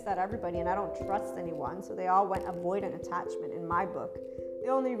 I'm pissed at everybody and I don't trust anyone, so they all went avoidant attachment in my book. The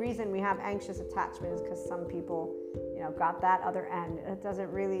only reason we have anxious attachment is because some people, got that other end. It doesn't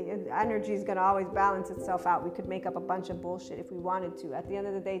really, energy is going to always balance itself out. We could make up a bunch of bullshit if we wanted to. At the end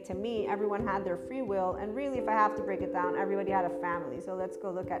of the day, to me, everyone had their free will. And really, if I have to break it down, everybody had a family. So let's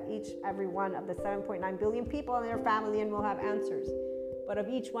go look at every one of the 7.9 billion people and their family, and we'll have answers. But of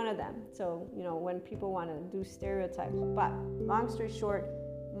each one of them. So, when people want to do stereotypes. But long story short,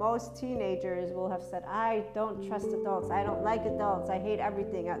 most teenagers will have said, I don't trust adults. I don't like adults. I hate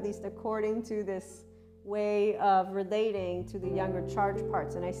everything, at least according to this way of relating to the younger charge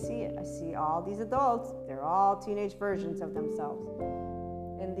parts. And I see it. I see all these adults. They're all teenage versions of themselves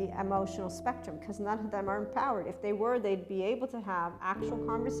in the emotional spectrum, because none of them are empowered. If they were, they'd be able to have actual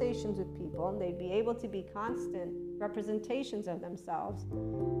conversations with people, and they'd be able to be constant representations of themselves.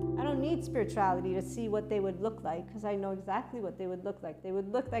 I don't need spirituality to see what they would look like, because I know exactly what they would look like. They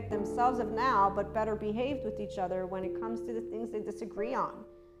would look like themselves of now, but better behaved with each other when it comes to the things they disagree on.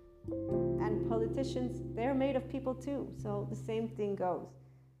 And politicians, they're made of people too, so the same thing goes.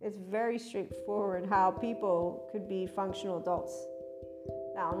 It's very straightforward how people could be functional adults.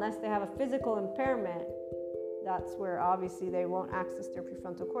 Now, unless they have a physical impairment, that's where obviously they won't access their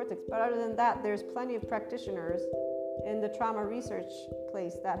prefrontal cortex. But other than that, there's plenty of practitioners in the trauma research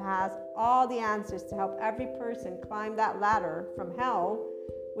place that has all the answers to help every person climb that ladder from hell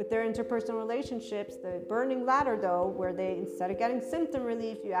with their interpersonal relationships. The burning ladder, though, where they, instead of getting symptom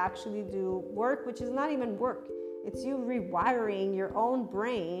relief, you actually do work, which is not even work. It's you rewiring your own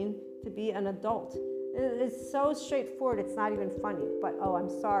brain to be an adult. It's so straightforward, it's not even funny. But, I'm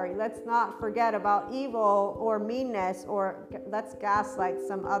sorry, let's not forget about evil or meanness, or let's gaslight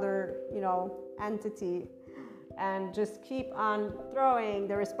some other, entity, and just keep on throwing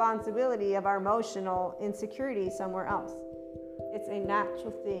the responsibility of our emotional insecurity somewhere else. It's a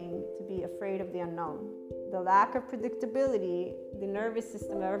natural thing to be afraid of the unknown. The lack of predictability, the nervous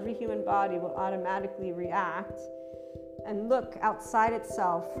system of every human body will automatically react and look outside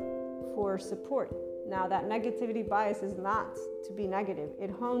itself for support. Now, that negativity bias is not to be negative. It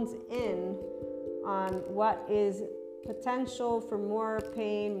hones in on what is potential for more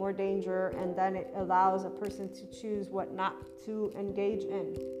pain, more danger, and then it allows a person to choose what not to engage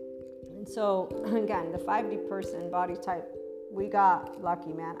in. And so, again, the 5D person, body type, we got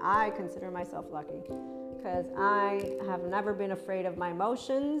lucky, man. I consider myself lucky because I have never been afraid of my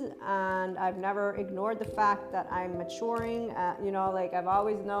emotions, and I've never ignored the fact that I'm maturing. I've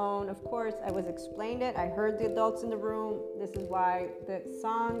always known, of course, I was explained it. I heard the adults in the room. This is why the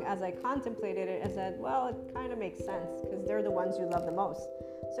song, as I contemplated it, I said, well, it kind of makes sense because they're the ones you love the most.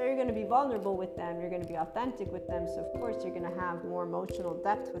 So you're going to be vulnerable with them. You're going to be authentic with them. So, of course, you're going to have more emotional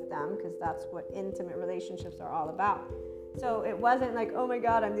depth with them because that's what intimate relationships are all about. So it wasn't like, oh my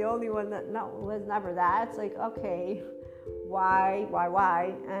God, I'm the only one that, no, it was never that. It's like, okay,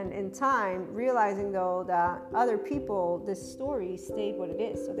 why? And in time, realizing though that other people, this story stayed what it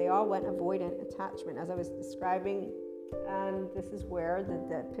is. So they all went avoidant attachment, as I was describing. And this is where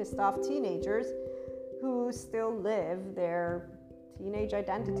the pissed off teenagers who still live their teenage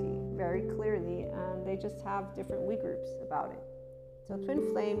identity very clearly, and they just have different we groups about it. So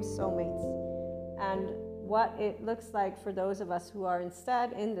twin flames, soulmates, and what it looks like for those of us who are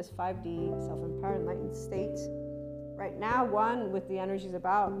instead in this 5D self-empowered enlightened state. Right now, with the energies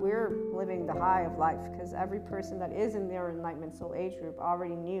about, we're living the high of life, because every person that is in their enlightenment soul age group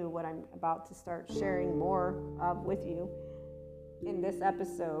already knew what I'm about to start sharing more of with you in this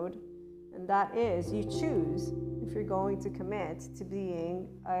episode. And that is, you choose if you're going to commit to being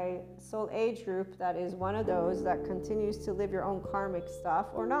a soul age group that is one of those that continues to live your own karmic stuff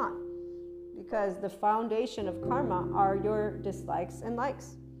or not. Because the foundation of karma are your dislikes and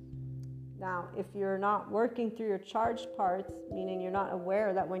likes. Now, if you're not working through your charged parts, meaning you're not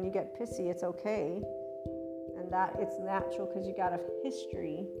aware that when you get pissy, it's okay, and that it's natural because you got a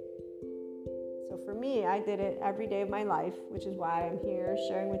history. So for me, I did it every day of my life, which is why I'm here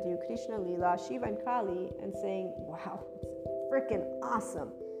sharing with you Krishna Lila, Shiva and Kali, and saying, wow, it's freaking awesome.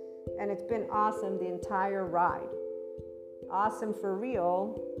 And it's been awesome the entire ride. Awesome for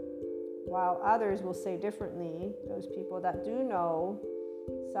real. While others will say differently, those people that do know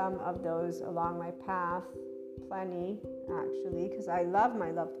some of those along my path, plenty actually, because I love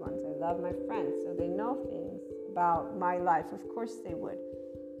my loved ones, I love my friends, so they know things about my life. Of course they would.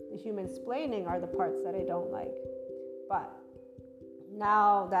 The human splaining are the parts that I don't like. But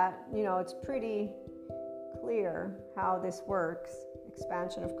now that, it's pretty clear how this works,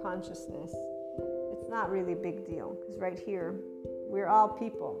 expansion of consciousness, it's not really a big deal, because right here, we're all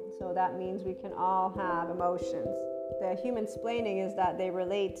people, so that means we can all have emotions. The human splaining is that they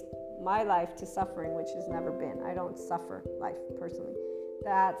relate my life to suffering, which has never been. I don't suffer life personally.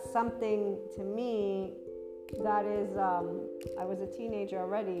 That's something to me that is, I was a teenager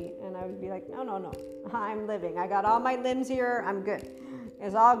already, and I would be like, no, no, no, I'm living. I got all my limbs here. I'm good.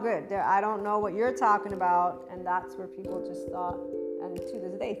 It's all good. I don't know what you're talking about. And that's where people just thought, and to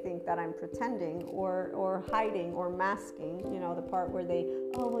this day think that I'm pretending or hiding or masking, the part where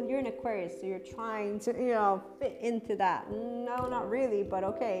oh, well, you're an Aquarius, so you're trying to, fit into that. No, not really, but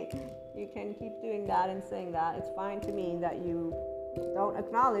okay. You can keep doing that and saying that. It's fine to me that you don't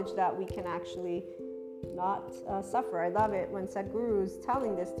acknowledge that we can actually not suffer. I love it when Sadhguru is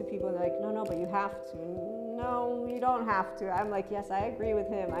telling this to people. They're like, no, but you have to. No, you don't have to. I'm like, yes, I agree with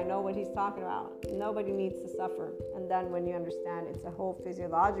him. I know what he's talking about. Nobody needs to suffer. And then when you understand it's a whole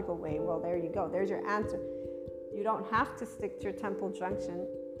physiological way, well, there you go. There's your answer. You don't have to stick to your temple junction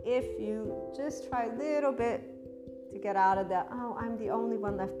if you just try a little bit to get out of that, oh, I'm the only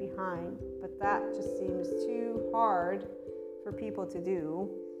one left behind. But that just seems too hard for people to do.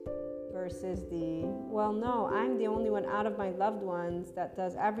 Versus well, no, I'm the only one out of my loved ones that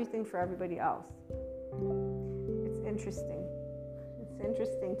does everything for everybody else. It's interesting. It's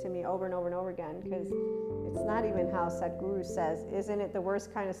interesting to me over and over and over again, because it's not even how Sadhguru says, isn't it the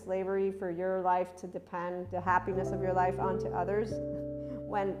worst kind of slavery for your life to depend the happiness of your life onto others?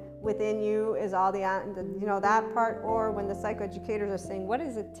 When within you is all that part, or when the psychoeducators are saying, what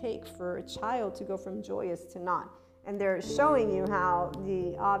does it take for a child to go from joyous to not? And they're showing you how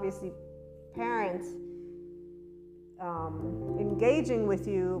the obviously parents engaging with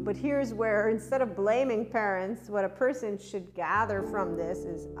you, but here's where, instead of blaming parents, what a person should gather from this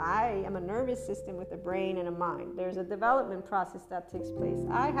is, I am a nervous system with a brain and a mind. There's a development process that takes place.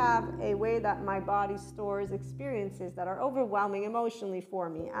 I have a way that my body stores experiences that are overwhelming emotionally for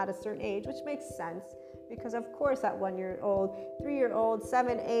me at a certain age, which makes sense. Because of course at 1 year old, 3 year old,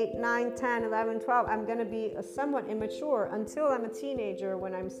 7, 8, 9, 10, 11, 12, I'm going to be somewhat immature until I'm a teenager,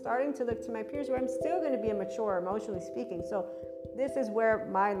 when I'm starting to look to my peers where I'm still going to be immature, emotionally speaking. So this is where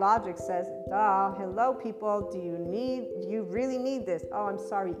my logic says, hello people, do you really need this? Oh, I'm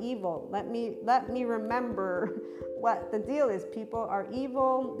sorry, evil. Let me remember what the deal is. People are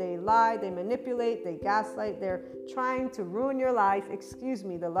evil, they lie, they manipulate, they gaslight, they're trying to ruin your life. Excuse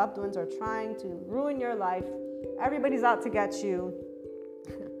me, the loved ones are trying to ruin your life. Everybody's out to get you.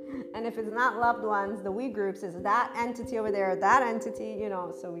 And if it's not loved ones, the we groups is that entity over there, that entity,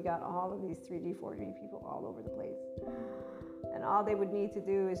 so we got all of these 3D, 4D people all over the place. And all they would need to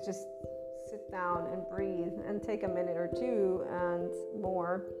do is just sit down and breathe and take a minute or two and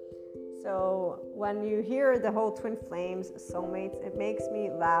more. So when you hear the whole twin flames, soulmates, it makes me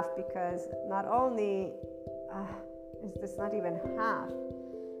laugh, because not only is this not even half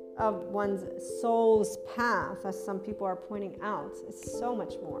of one's soul's path, as some people are pointing out, it's so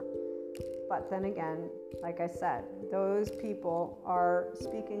much more. But then again, like I said, those people are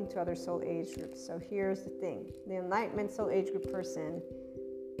speaking to other soul age groups. So here's the thing. The Enlightenment soul age group person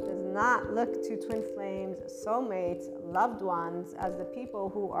does not look to twin flames, soulmates, loved ones as the people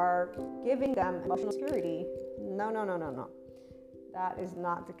who are giving them emotional security. No. That is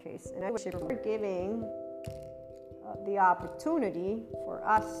not the case. And we're giving the opportunity for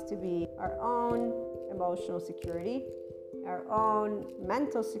us to be our own emotional security, our own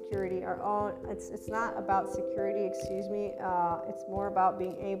mental security, our own, it's not about security, it's more about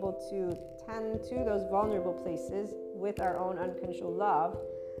being able to tend to those vulnerable places with our own unconditional love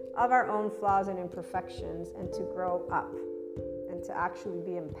of our own flaws and imperfections, and to grow up and to actually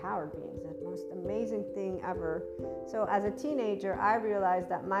be empowered beings. The most amazing thing ever. So as a teenager, I realized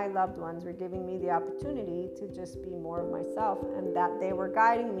that my loved ones were giving me the opportunity to just be more of myself, and that they were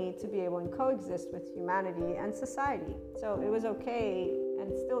guiding me to be able to coexist with humanity and society. So it was okay,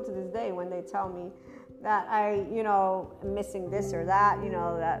 and still to this day, when they tell me that I, am missing this or that,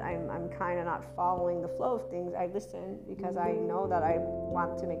 that I'm kind of not following the flow of things, I listen, because I know that I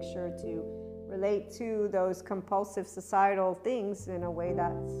want to make sure to relate to those compulsive societal things in a way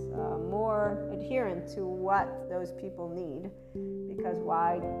that's more adherent to what those people need. Because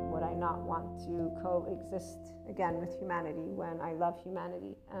why would I not want to coexist again with humanity when I love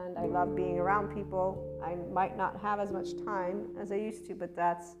humanity and I love being around people? I might not have as much time as I used to, but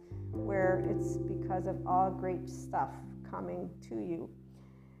that's where it's because of all great stuff coming to you.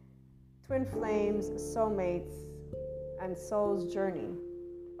 Twin flames, soulmates, and soul's journey.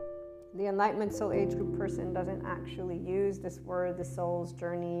 The Enlightenment soul age group person doesn't actually use this word, the soul's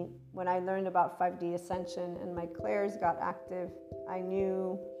journey. When I learned about 5D ascension and my clairs got active, I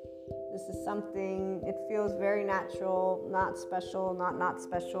knew this is something, it feels very natural, not special, not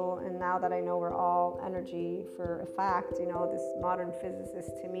special. And now that I know we're all energy for a fact, this modern physicist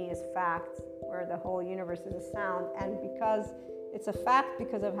to me is fact, where the whole universe is a sound. And because it's a fact,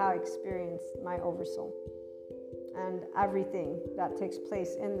 because of how I experienced my oversoul. and everything that takes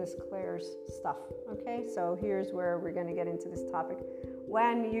place in this clairs stuff. Okay, so here's where we're going to get into this topic.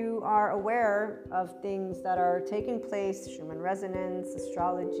 When you are aware of things that are taking place, Schumann resonance,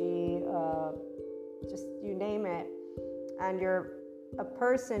 astrology, just you name it, and you're a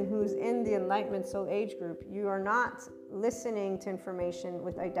person who's in the Enlightenment Soul Age group, you are not listening to information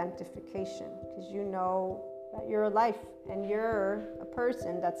with identification, because you know that you're a life and you're a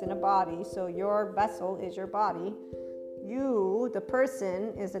person that's in a body. So your vessel is your body. You, the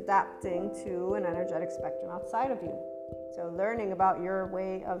person, is adapting to an energetic spectrum outside of you. So learning about your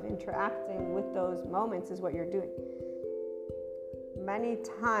way of interacting with those moments is what you're doing. Many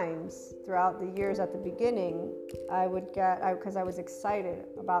times throughout the years at the beginning, because I was excited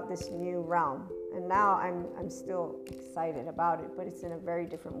about this new realm. And now I'm still excited about it, but it's in a very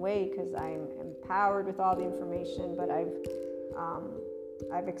different way because I'm empowered with all the information. But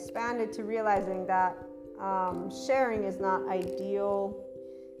I've expanded to realizing that sharing is not ideal,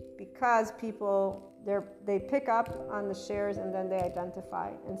 because people they pick up on the shares and then they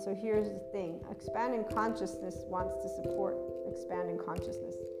identify. And so here's the thing: expanding consciousness wants to support expanding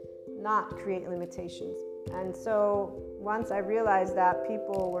consciousness, not create limitations. And so once I realized that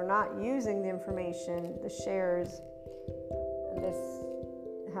people were not using the information, the shares, and this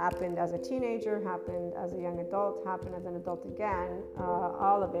happened as a teenager, happened as a young adult, happened as an adult again,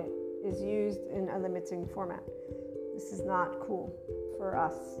 all of it is used in a limiting format. This is not cool for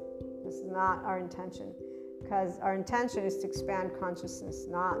us. This is not our intention, because our intention is to expand consciousness,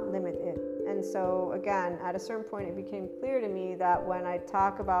 not limit it. And so again, at a certain point, it became clear to me that when I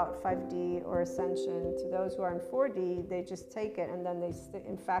talk about 5D or ascension to those who are in 4D, they just take it and then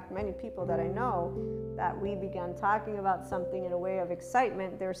in fact, many people that I know that we began talking about something in a way of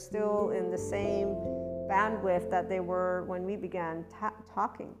excitement, they're still in the same bandwidth that they were when we began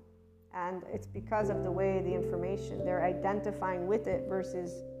talking. And it's because of the way the information, they're identifying with it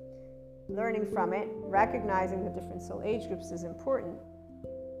versus learning from it. Recognizing the different soul age groups is important.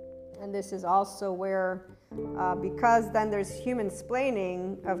 And this is also where, because then there's human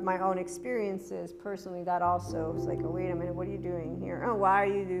splaining of my own experiences personally, that also is like, oh, wait a minute, what are you doing here? Oh, why are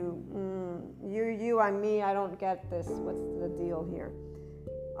you, I'm me, I don't get this, what's the deal here?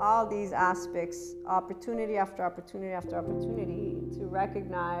 All these aspects, opportunity after opportunity after opportunity to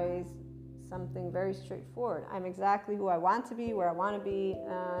recognize something very straightforward. I'm exactly who I want to be, where I want to be,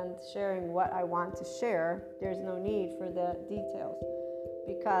 and sharing what I want to share. There's no need for the details,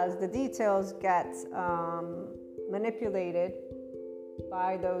 because the details get manipulated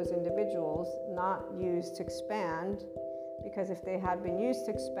by those individuals, not used to expand, because if they had been used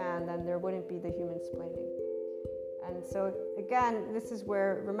to expand, then there wouldn't be the human splaining. And so again, this is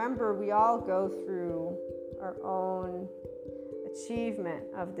where, remember, we all go through our own achievement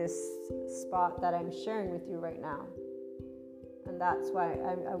of this spot that I'm sharing with you right now. And that's why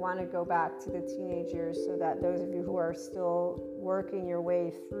I want to go back to the teenage years, so that those of you who are still working your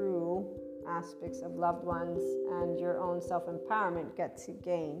way through aspects of loved ones and your own self-empowerment get to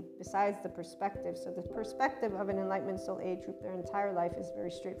gain, besides the perspective. So the perspective of an Enlightenment Soul Age group, their entire life is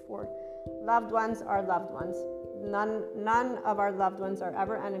very straightforward. Loved ones are loved ones. None of our loved ones are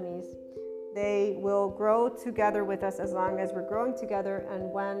ever enemies. They will grow together with us as long as we're growing together.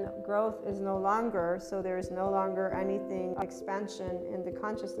 And when growth is no longer, so there is no longer anything expansion in the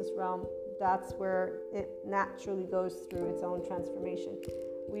consciousness realm, that's where it naturally goes through its own transformation.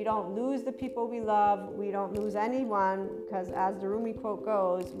 We don't lose the people we love. We don't lose anyone, because as the Rumi quote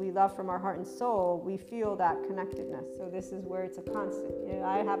goes, we love from our heart and soul. We feel that connectedness. So this is where it's a constant. You know,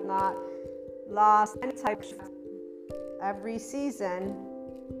 I have not lost any type of. Every season,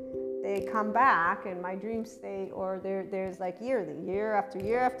 they come back in my dream state, or there's like yearly, year after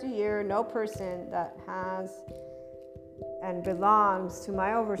year after year, no person that has and belongs to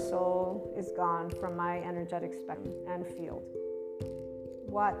my oversoul is gone from my energetic spectrum and field.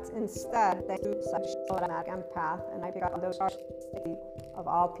 What instead, they do such automatic empath, and I pick up those of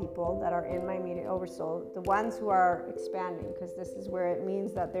all people that are in my immediate oversoul, the ones who are expanding, because this is where it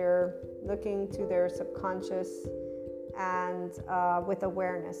means that they're looking to their subconscious and with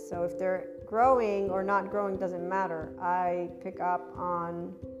awareness. So if they're growing or not growing doesn't matter. I pick up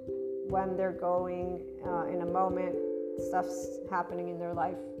on when they're going in a moment, stuff's happening in their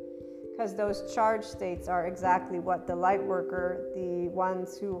life, because those charged states are exactly what the light worker, the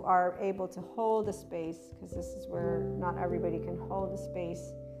ones who are able to hold a space, because this is where not everybody can hold a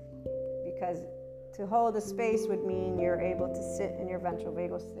space, because to hold a space would mean you're able to sit in your ventral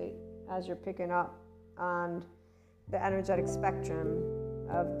vagal state as you're picking up on the energetic spectrum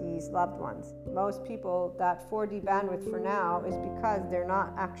of these loved ones. Most people, that 4D bandwidth for now is because they're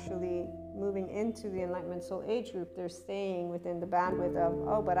not actually moving into the Enlightenment Soul Age group, they're staying within the bandwidth of,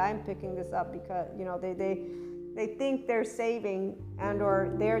 oh, but I'm picking this up because, they think they're saving and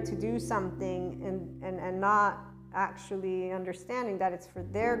or there to do something and not actually understanding that it's for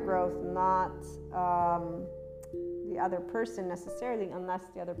their growth, not the other person necessarily, unless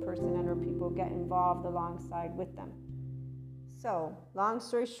the other person and or people get involved alongside with them. So, long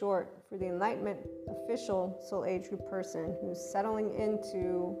story short, for the Enlightenment official Soul Age group person who's settling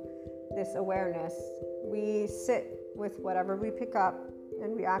into this awareness, we sit with whatever we pick up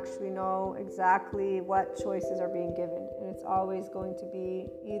and we actually know exactly what choices are being given. And it's always going to be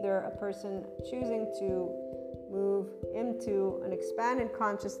either a person choosing to move into an expanded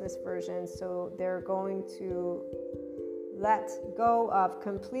consciousness version, so they're going to let go of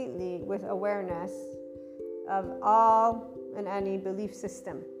completely with awareness of all and any belief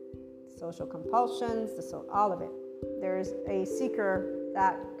system, social compulsions, all of it. There's a seeker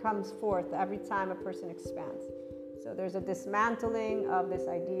that comes forth every time a person expands. So there's a dismantling of this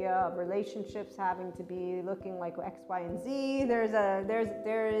idea of relationships having to be looking like X, Y, and Z. There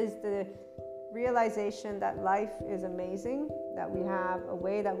is the realization that life is amazing, that we have a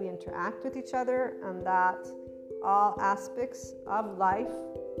way that we interact with each other, and that all aspects of life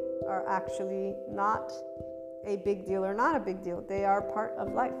are actually not a big deal or not a big deal. They are part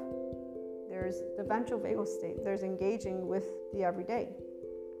of life. There's the ventral vagal state. There's engaging with the everyday.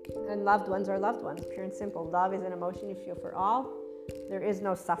 And loved ones are loved ones, pure and simple. Love is an emotion you feel for all. There is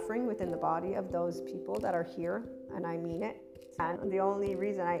no suffering within the body of those people that are here, and I mean it. And the only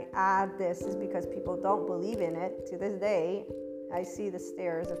reason I add this is because people don't believe in it. To this day, I see the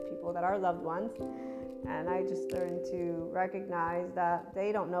stares of people that are loved ones, and I just learned to recognize that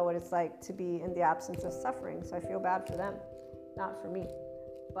they don't know what it's like to be in the absence of suffering. So I feel bad for them, not for me.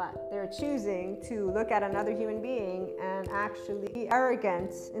 But they're choosing to look at another human being and actually be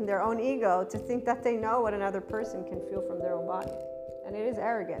arrogant in their own ego to think that they know what another person can feel from their own body. And it is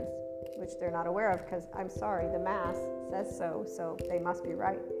arrogance, which they're not aware of, because I'm sorry, the Mass says so, so they must be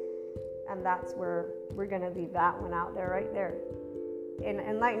right. And that's where we're going to leave that one out there, right there. An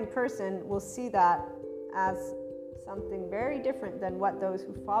enlightened person will see that as something very different than what those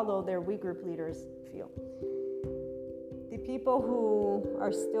who follow their we group leaders feel. The people who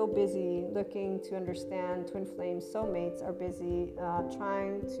are still busy looking to understand twin flame soulmates are busy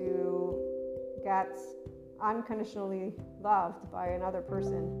trying to get unconditionally loved by another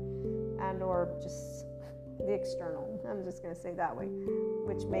person, and or just the external. I'm just going to say that way,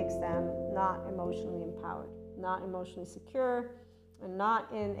 which makes them not emotionally empowered, not emotionally secure, and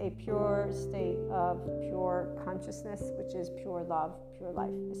not in a pure state of pure consciousness, which is pure love, pure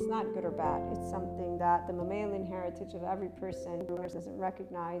life. It's not good or bad. It's something that the mammalian heritage of every person doesn't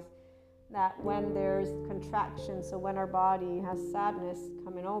recognize, that when there's contraction, so when our body has sadness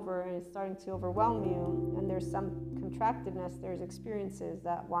coming over and it's starting to overwhelm you, and there's some contractedness, there's experiences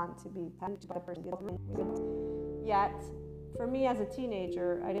that want to be tended by the person. Yet, for me as a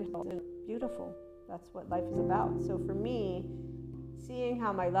teenager, I didn't feel beautiful. That's what life is about. So for me, seeing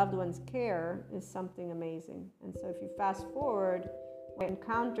how my loved ones care is something amazing. And so if you fast forward, when I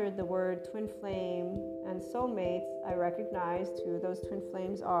encountered the word twin flame and soulmates, I recognized who those twin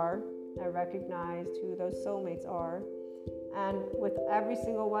flames are. I recognized who those soulmates are. And with every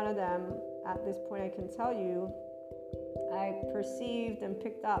single one of them, at this point I can tell you, I perceived and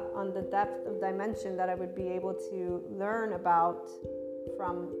picked up on the depth of dimension that I would be able to learn about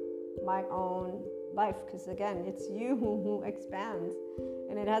from my own life, because again, it's you who expands,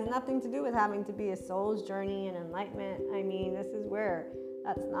 and it has nothing to do with having to be a soul's journey and enlightenment. I mean, this is where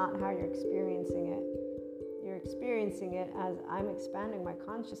that's not how you're experiencing it. You're experiencing it as I'm expanding my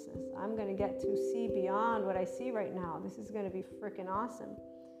consciousness. I'm going to get to see beyond what I see right now. This is going to be freaking awesome.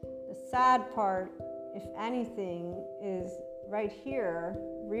 The sad part, if anything, is right here,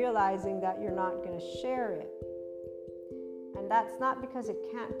 realizing that you're not going to share it. And that's not because it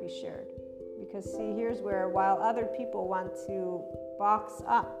can't be shared. Because see, here's where, while other people want to box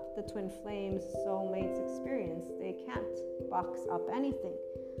up the twin flames soulmates experience, they can't box up anything.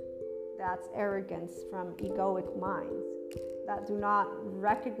 That's arrogance from egoic minds that do not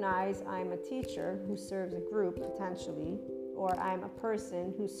recognize I'm a teacher who serves a group potentially, or I'm a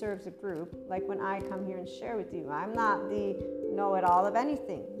person who serves a group. Like when I come here and share with you, I'm not the know-it-all of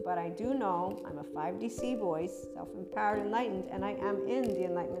anything, but I do know I'm a 5DC voice, self-empowered, enlightened, and I am in the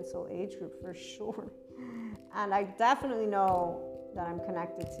Enlightenment Soul Age group for sure. And I definitely know that I'm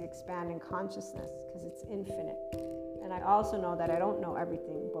connected to expanding consciousness because it's infinite. And I also know that I don't know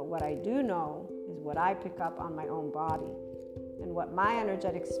everything, but what I do know is what I pick up on my own body and what my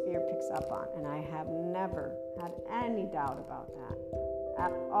energetic sphere picks up on. And I have never had any doubt about that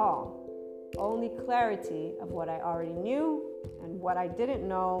at all. only clarity of what I already knew and what I didn't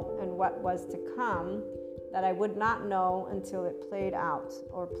know and what was to come that I would not know until it played out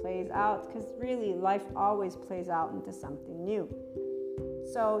or plays out, because really life always plays out into something new.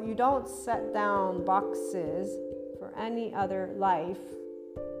 So you don't set down boxes for any other life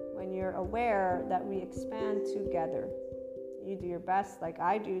when you're aware that we expand together. You do your best, like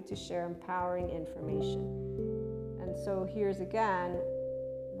I do, to share empowering information. And so here's again,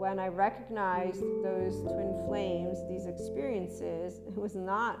 when I recognized those twin flames, these experiences, it was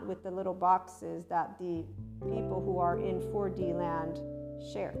not with the little boxes that the people who are in 4D land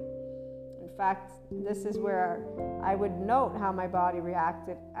share. In fact, this is where I would note how my body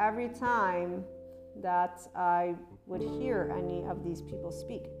reacted every time that I would hear any of these people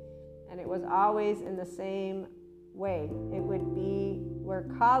speak. And it was always in the same way. It would be where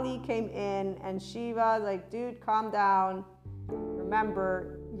Kali came in and Shiva, like, dude, calm down.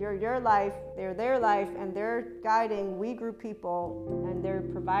 Remember, you're your life, they're their life, and they're guiding we group people, and they're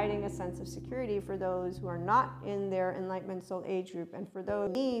providing a sense of security for those who are not in their enlightenment soul age group, and for those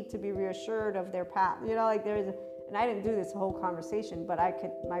who need to be reassured of their path. You know, like and I didn't do this whole conversation, but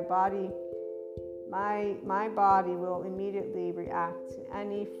my body will immediately react to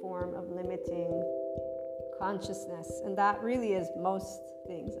any form of limiting consciousness, and that really is most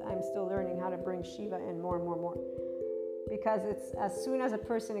things. I'm still learning how to bring Shiva in more and more and more. Because it's as soon as a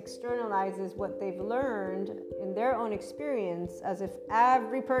person externalizes what they've learned in their own experience, as if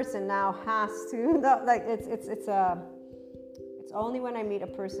every person now has to, like it's only when I meet a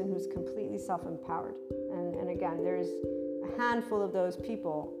person who's completely self-empowered. And again, there's a handful of those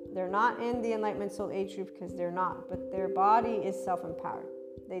people. They're not in the Enlightenment Soul Age group because they're not, but their body is self-empowered.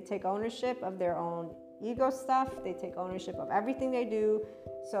 They take ownership of their own ego stuff. They take ownership of everything they do.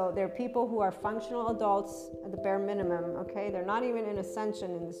 So they're people who are functional adults at the bare minimum, okay? They're not even in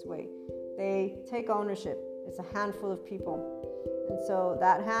ascension in this way. They take ownership. It's a handful of people. And so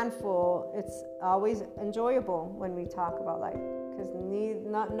that handful, it's always enjoyable when we talk about life, because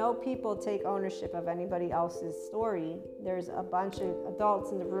no people take ownership of anybody else's story. There's a bunch of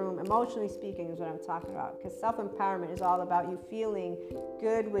adults in the room, emotionally speaking is what I'm talking about, because self-empowerment is all about you feeling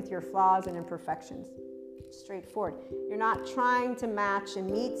good with your flaws and imperfections. Straightforward. You're not trying to match and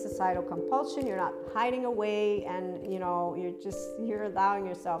meet societal compulsion. You're not hiding away, and you're allowing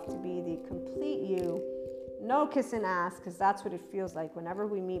yourself to be the complete you. No kissing ass, because that's what it feels like whenever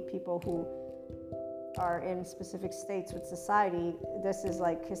we meet people who are in specific states with society. This is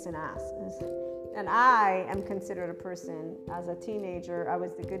like kissing ass. And I am considered a person, as a teenager, I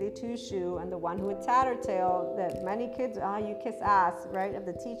was the goody two-shoe and the one who would tattletale that many kids, you kiss ass, right, of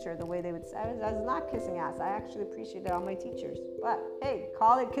the teacher, the way they would say. I was not kissing ass. I actually appreciated all my teachers. But hey,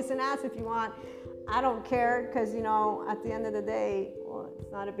 call it kissing ass if you want. I don't care, because, at the end of the day,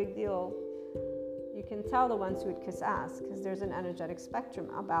 it's not a big deal. You can tell the ones who would kiss ass, because there's an energetic spectrum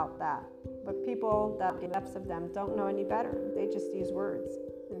about that. But people, the depths of them, don't know any better. They just use words.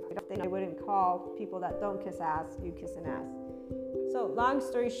 I wouldn't call people that don't kiss ass, you kiss an ass. So long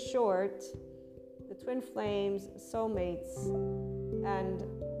story short, the twin flames, soulmates, and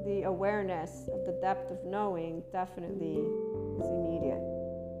the awareness of the depth of knowing definitely is immediate.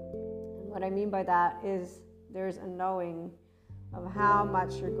 And what I mean by that is there's a knowing of how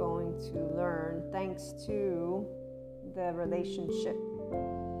much you're going to learn thanks to the relationship.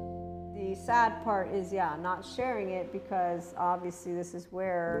 The sad part is, not sharing it, because obviously this is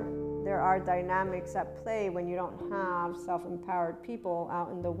where there are dynamics at play when you don't have self-empowered people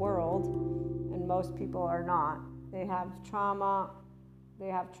out in the world, and most people are not. They have trauma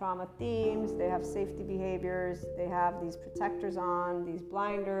themes, they have safety behaviors, they have these protectors on, these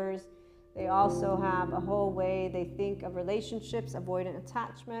blinders. They also have a whole way they think of relationships. Avoidant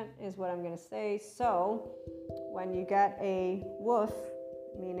attachment is what I'm going to say. So when you get a woof,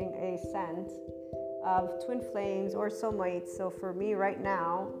 meaning a scent of twin flames or soulmates. So for me right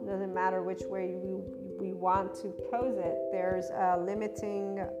now, it doesn't matter which way we want to pose it, there's a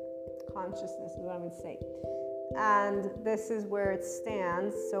limiting consciousness is what I'm going to say. And this is where it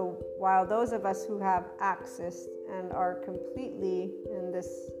stands. So while those of us who have access and are completely in this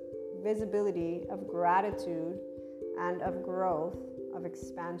visibility of gratitude and of growth, of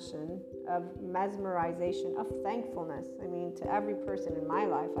expansion, of mesmerization, of thankfulness. I mean, to every person in my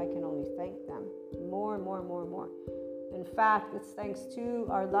life, I can only thank them more and more and more and more. In fact, it's thanks to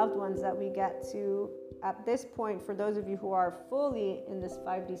our loved ones that we get to, at this point, for those of you who are fully in this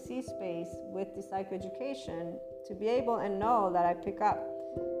 5DC space with the psychoeducation, to be able and know that I pick up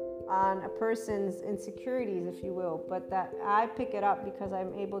on a person's insecurities, if you will, but that I pick it up because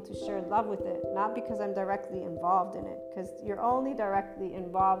I'm able to share love with it, not because I'm directly involved in it, because you're only directly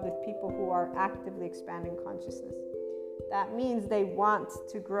involved with people who are actively expanding consciousness. That means they want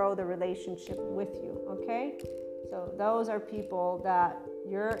to grow the relationship with you, okay? So those are people that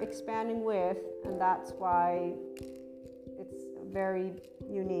you're expanding with, and that's why it's very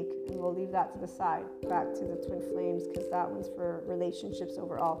unique. And we'll leave that to the side, back to the twin flames, because that one's for relationships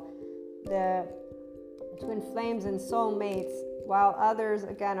overall. The twin flames and soulmates, while others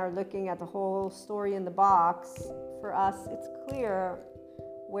again are looking at the whole story in the box, for us it's clear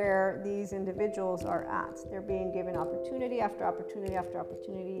where these individuals are at. They're being given opportunity after opportunity after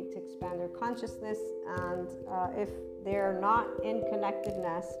opportunity to expand their consciousness, and if they're not in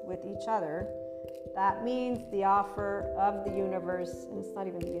connectedness with each other, that means the offer of the universe, and it's not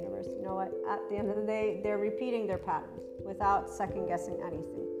even the universe, you know what, at the end of the day, they're repeating their patterns without second guessing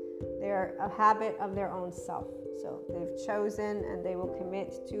anything. They're a habit of their own self. So they've chosen, and they will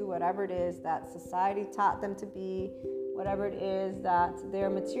commit to whatever it is that society taught them to be, whatever it is that their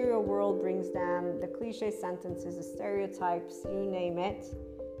material world brings them, the cliche sentences, the stereotypes, you name it.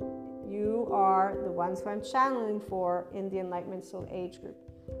 You are the ones who I'm channeling for in the Enlightenment Soul Age Group.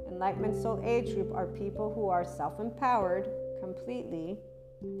 Enlightenment Soul Age Group are people who are self-empowered completely.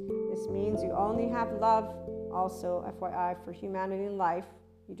 This means you only have love, also FYI, for humanity and life.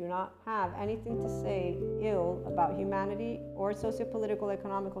 You do not have anything to say ill about humanity or socio-political,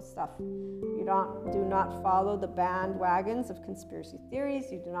 economical stuff. You do not follow the bandwagons of conspiracy theories.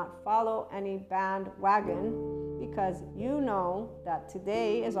 You do not follow any bandwagon, because you know that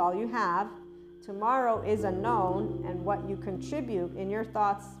today is all you have. Tomorrow is unknown, and what you contribute in your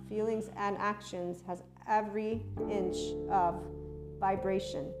thoughts, feelings, and actions has every inch of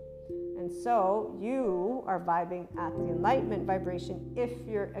vibration. And so you are vibing at the enlightenment vibration if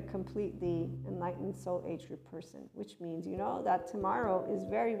you're a completely enlightened soul age group person, which means you know that tomorrow is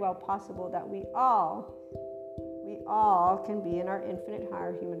very well possible that we all can be in our infinite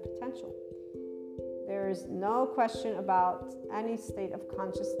higher human potential. There is no question about any state of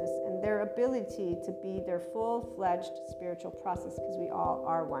consciousness and their ability to be their full-fledged spiritual process, because we all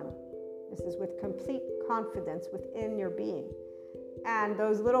are one. This is with complete confidence within your being. And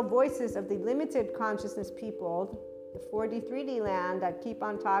those little voices of the limited consciousness people, the 4D, 3D land that keep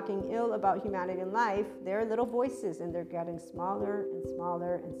on talking ill about humanity and life, they're little voices, and they're getting smaller and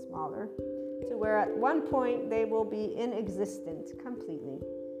smaller and smaller, to where at one point they will be inexistent completely.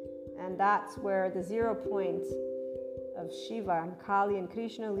 And that's where the 0 point of Shiva and Kali and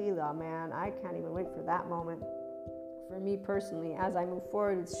Krishna Lila, man, I can't even wait for that moment. For me personally, as I move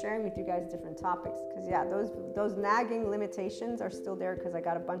forward, it's sharing with you guys different topics, because yeah, those nagging limitations are still there, because I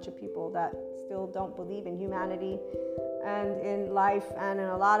got a bunch of people that still don't believe in humanity and in life and in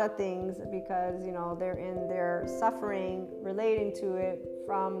a lot of things, because you know they're in their suffering relating to it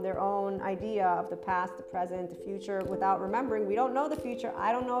from their own idea of the past, the present, the future, without remembering we don't know the future.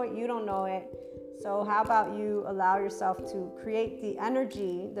 I don't know it, you don't know it. So how about you allow yourself to create the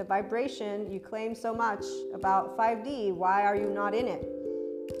energy, the vibration you claim so much about 5D? Why are you not in it?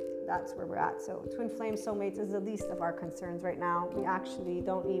 That's where we're at. So twin flame soulmates is the least of our concerns right now. We actually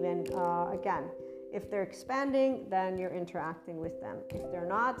don't even, again, if they're expanding, then you're interacting with them. If they're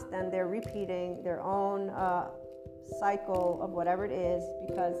not, then they're repeating their own cycle of whatever it is,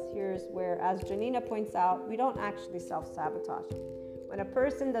 because here's where, as Janina points out, we don't actually self-sabotage. When a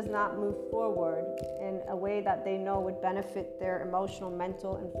person does not move forward in a way that they know would benefit their emotional,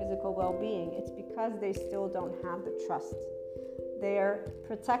 mental, and physical well-being, it's because they still don't have the trust. Their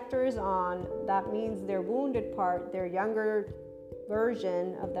protectors on, that means their wounded part, their younger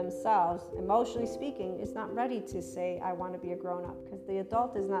version of themselves, emotionally speaking, is not ready to say, I want to be a grown-up, because the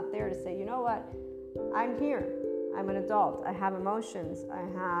adult is not there to say, you know what, I'm here. I'm an adult. I have emotions. I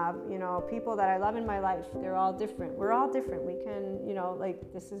have, people that I love in my life. They're all different. We're all different. We can,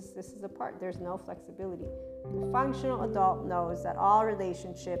 this is a part. There's no flexibility. The functional adult knows that all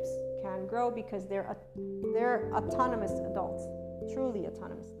relationships can grow because they're autonomous adults, truly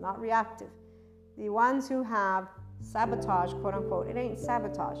autonomous, not reactive. The ones who have sabotage, quote unquote, it ain't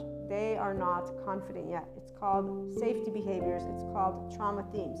sabotage. They are not confident yet. It's called safety behaviors. It's called trauma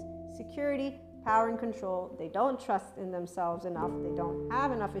themes. Security, power and control. They don't trust in themselves enough. They don't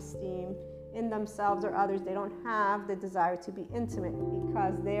have enough esteem in themselves or others. They don't have the desire to be intimate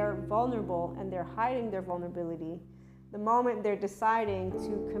because they are vulnerable and they're hiding their vulnerability. The moment they're deciding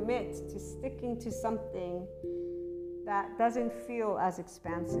to commit to sticking to something that doesn't feel as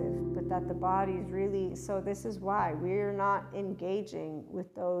expansive, but that the body is really, so this is why we're not engaging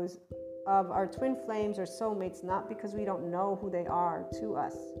with those of our twin flames or soulmates, not because we don't know who they are to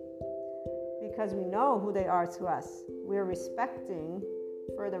us. because we know who they are to us. We're respecting,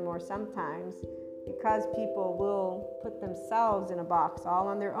 furthermore, sometimes, because people will put themselves in a box all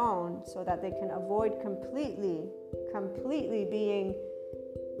on their own so that they can avoid completely being,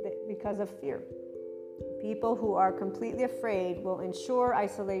 because of fear. People who are completely afraid will ensure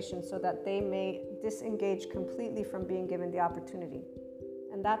isolation so that they may disengage completely from being given the opportunity.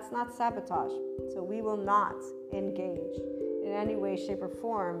 And that's not sabotage. So we will not engage in any way, shape, or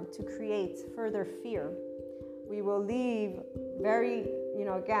form to create further fear. We will leave very,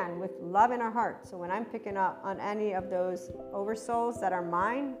 again, with love in our heart. So when I'm picking up on any of those oversouls that are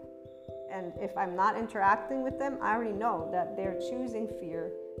mine, and if I'm not interacting with them, I already know that they're choosing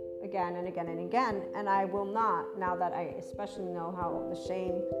fear again and again and again. And I will not, now that I especially know how the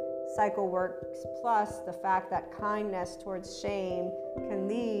shame cycle works, plus the fact that kindness towards shame can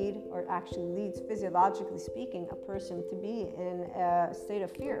lead, or actually leads, physiologically speaking, a person to be in a state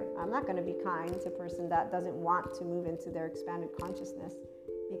of fear. I'm not going to be kind to a person that doesn't want to move into their expanded consciousness,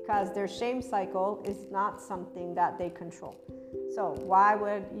 because their shame cycle is not something that they control. So why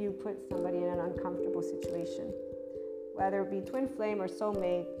would you put somebody in an uncomfortable situation? Whether it be twin flame or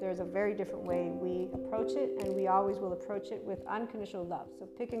soulmate, there's a very different way we approach it, and we always will approach it with unconditional love. So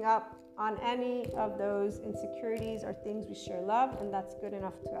picking up on any of those insecurities are things we share love, and that's good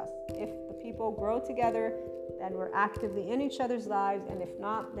enough to us. If the people grow together, then we're actively in each other's lives, and if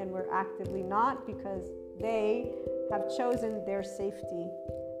not, then we're actively not, because they have chosen their safety.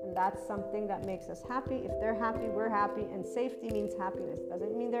 And that's something that makes us happy. If they're happy, we're happy, and safety means happiness.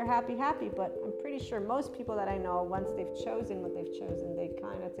 Doesn't mean they're happy, but I'm pretty sure most people that I know, once they've chosen what they've chosen, they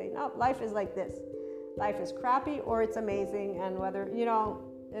kind of say, no, life is like this. Life is crappy or it's amazing, and whether,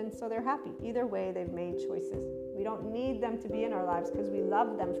 and so they're happy. Either way, they've made choices. We don't need them to be in our lives because we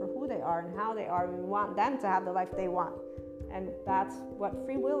love them for who they are and how they are. We want them to have the life they want. And that's what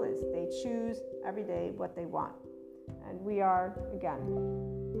free will is. They choose every day what they want. And we are,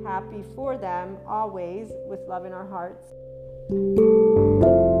 again, happy for them always, with love in our hearts.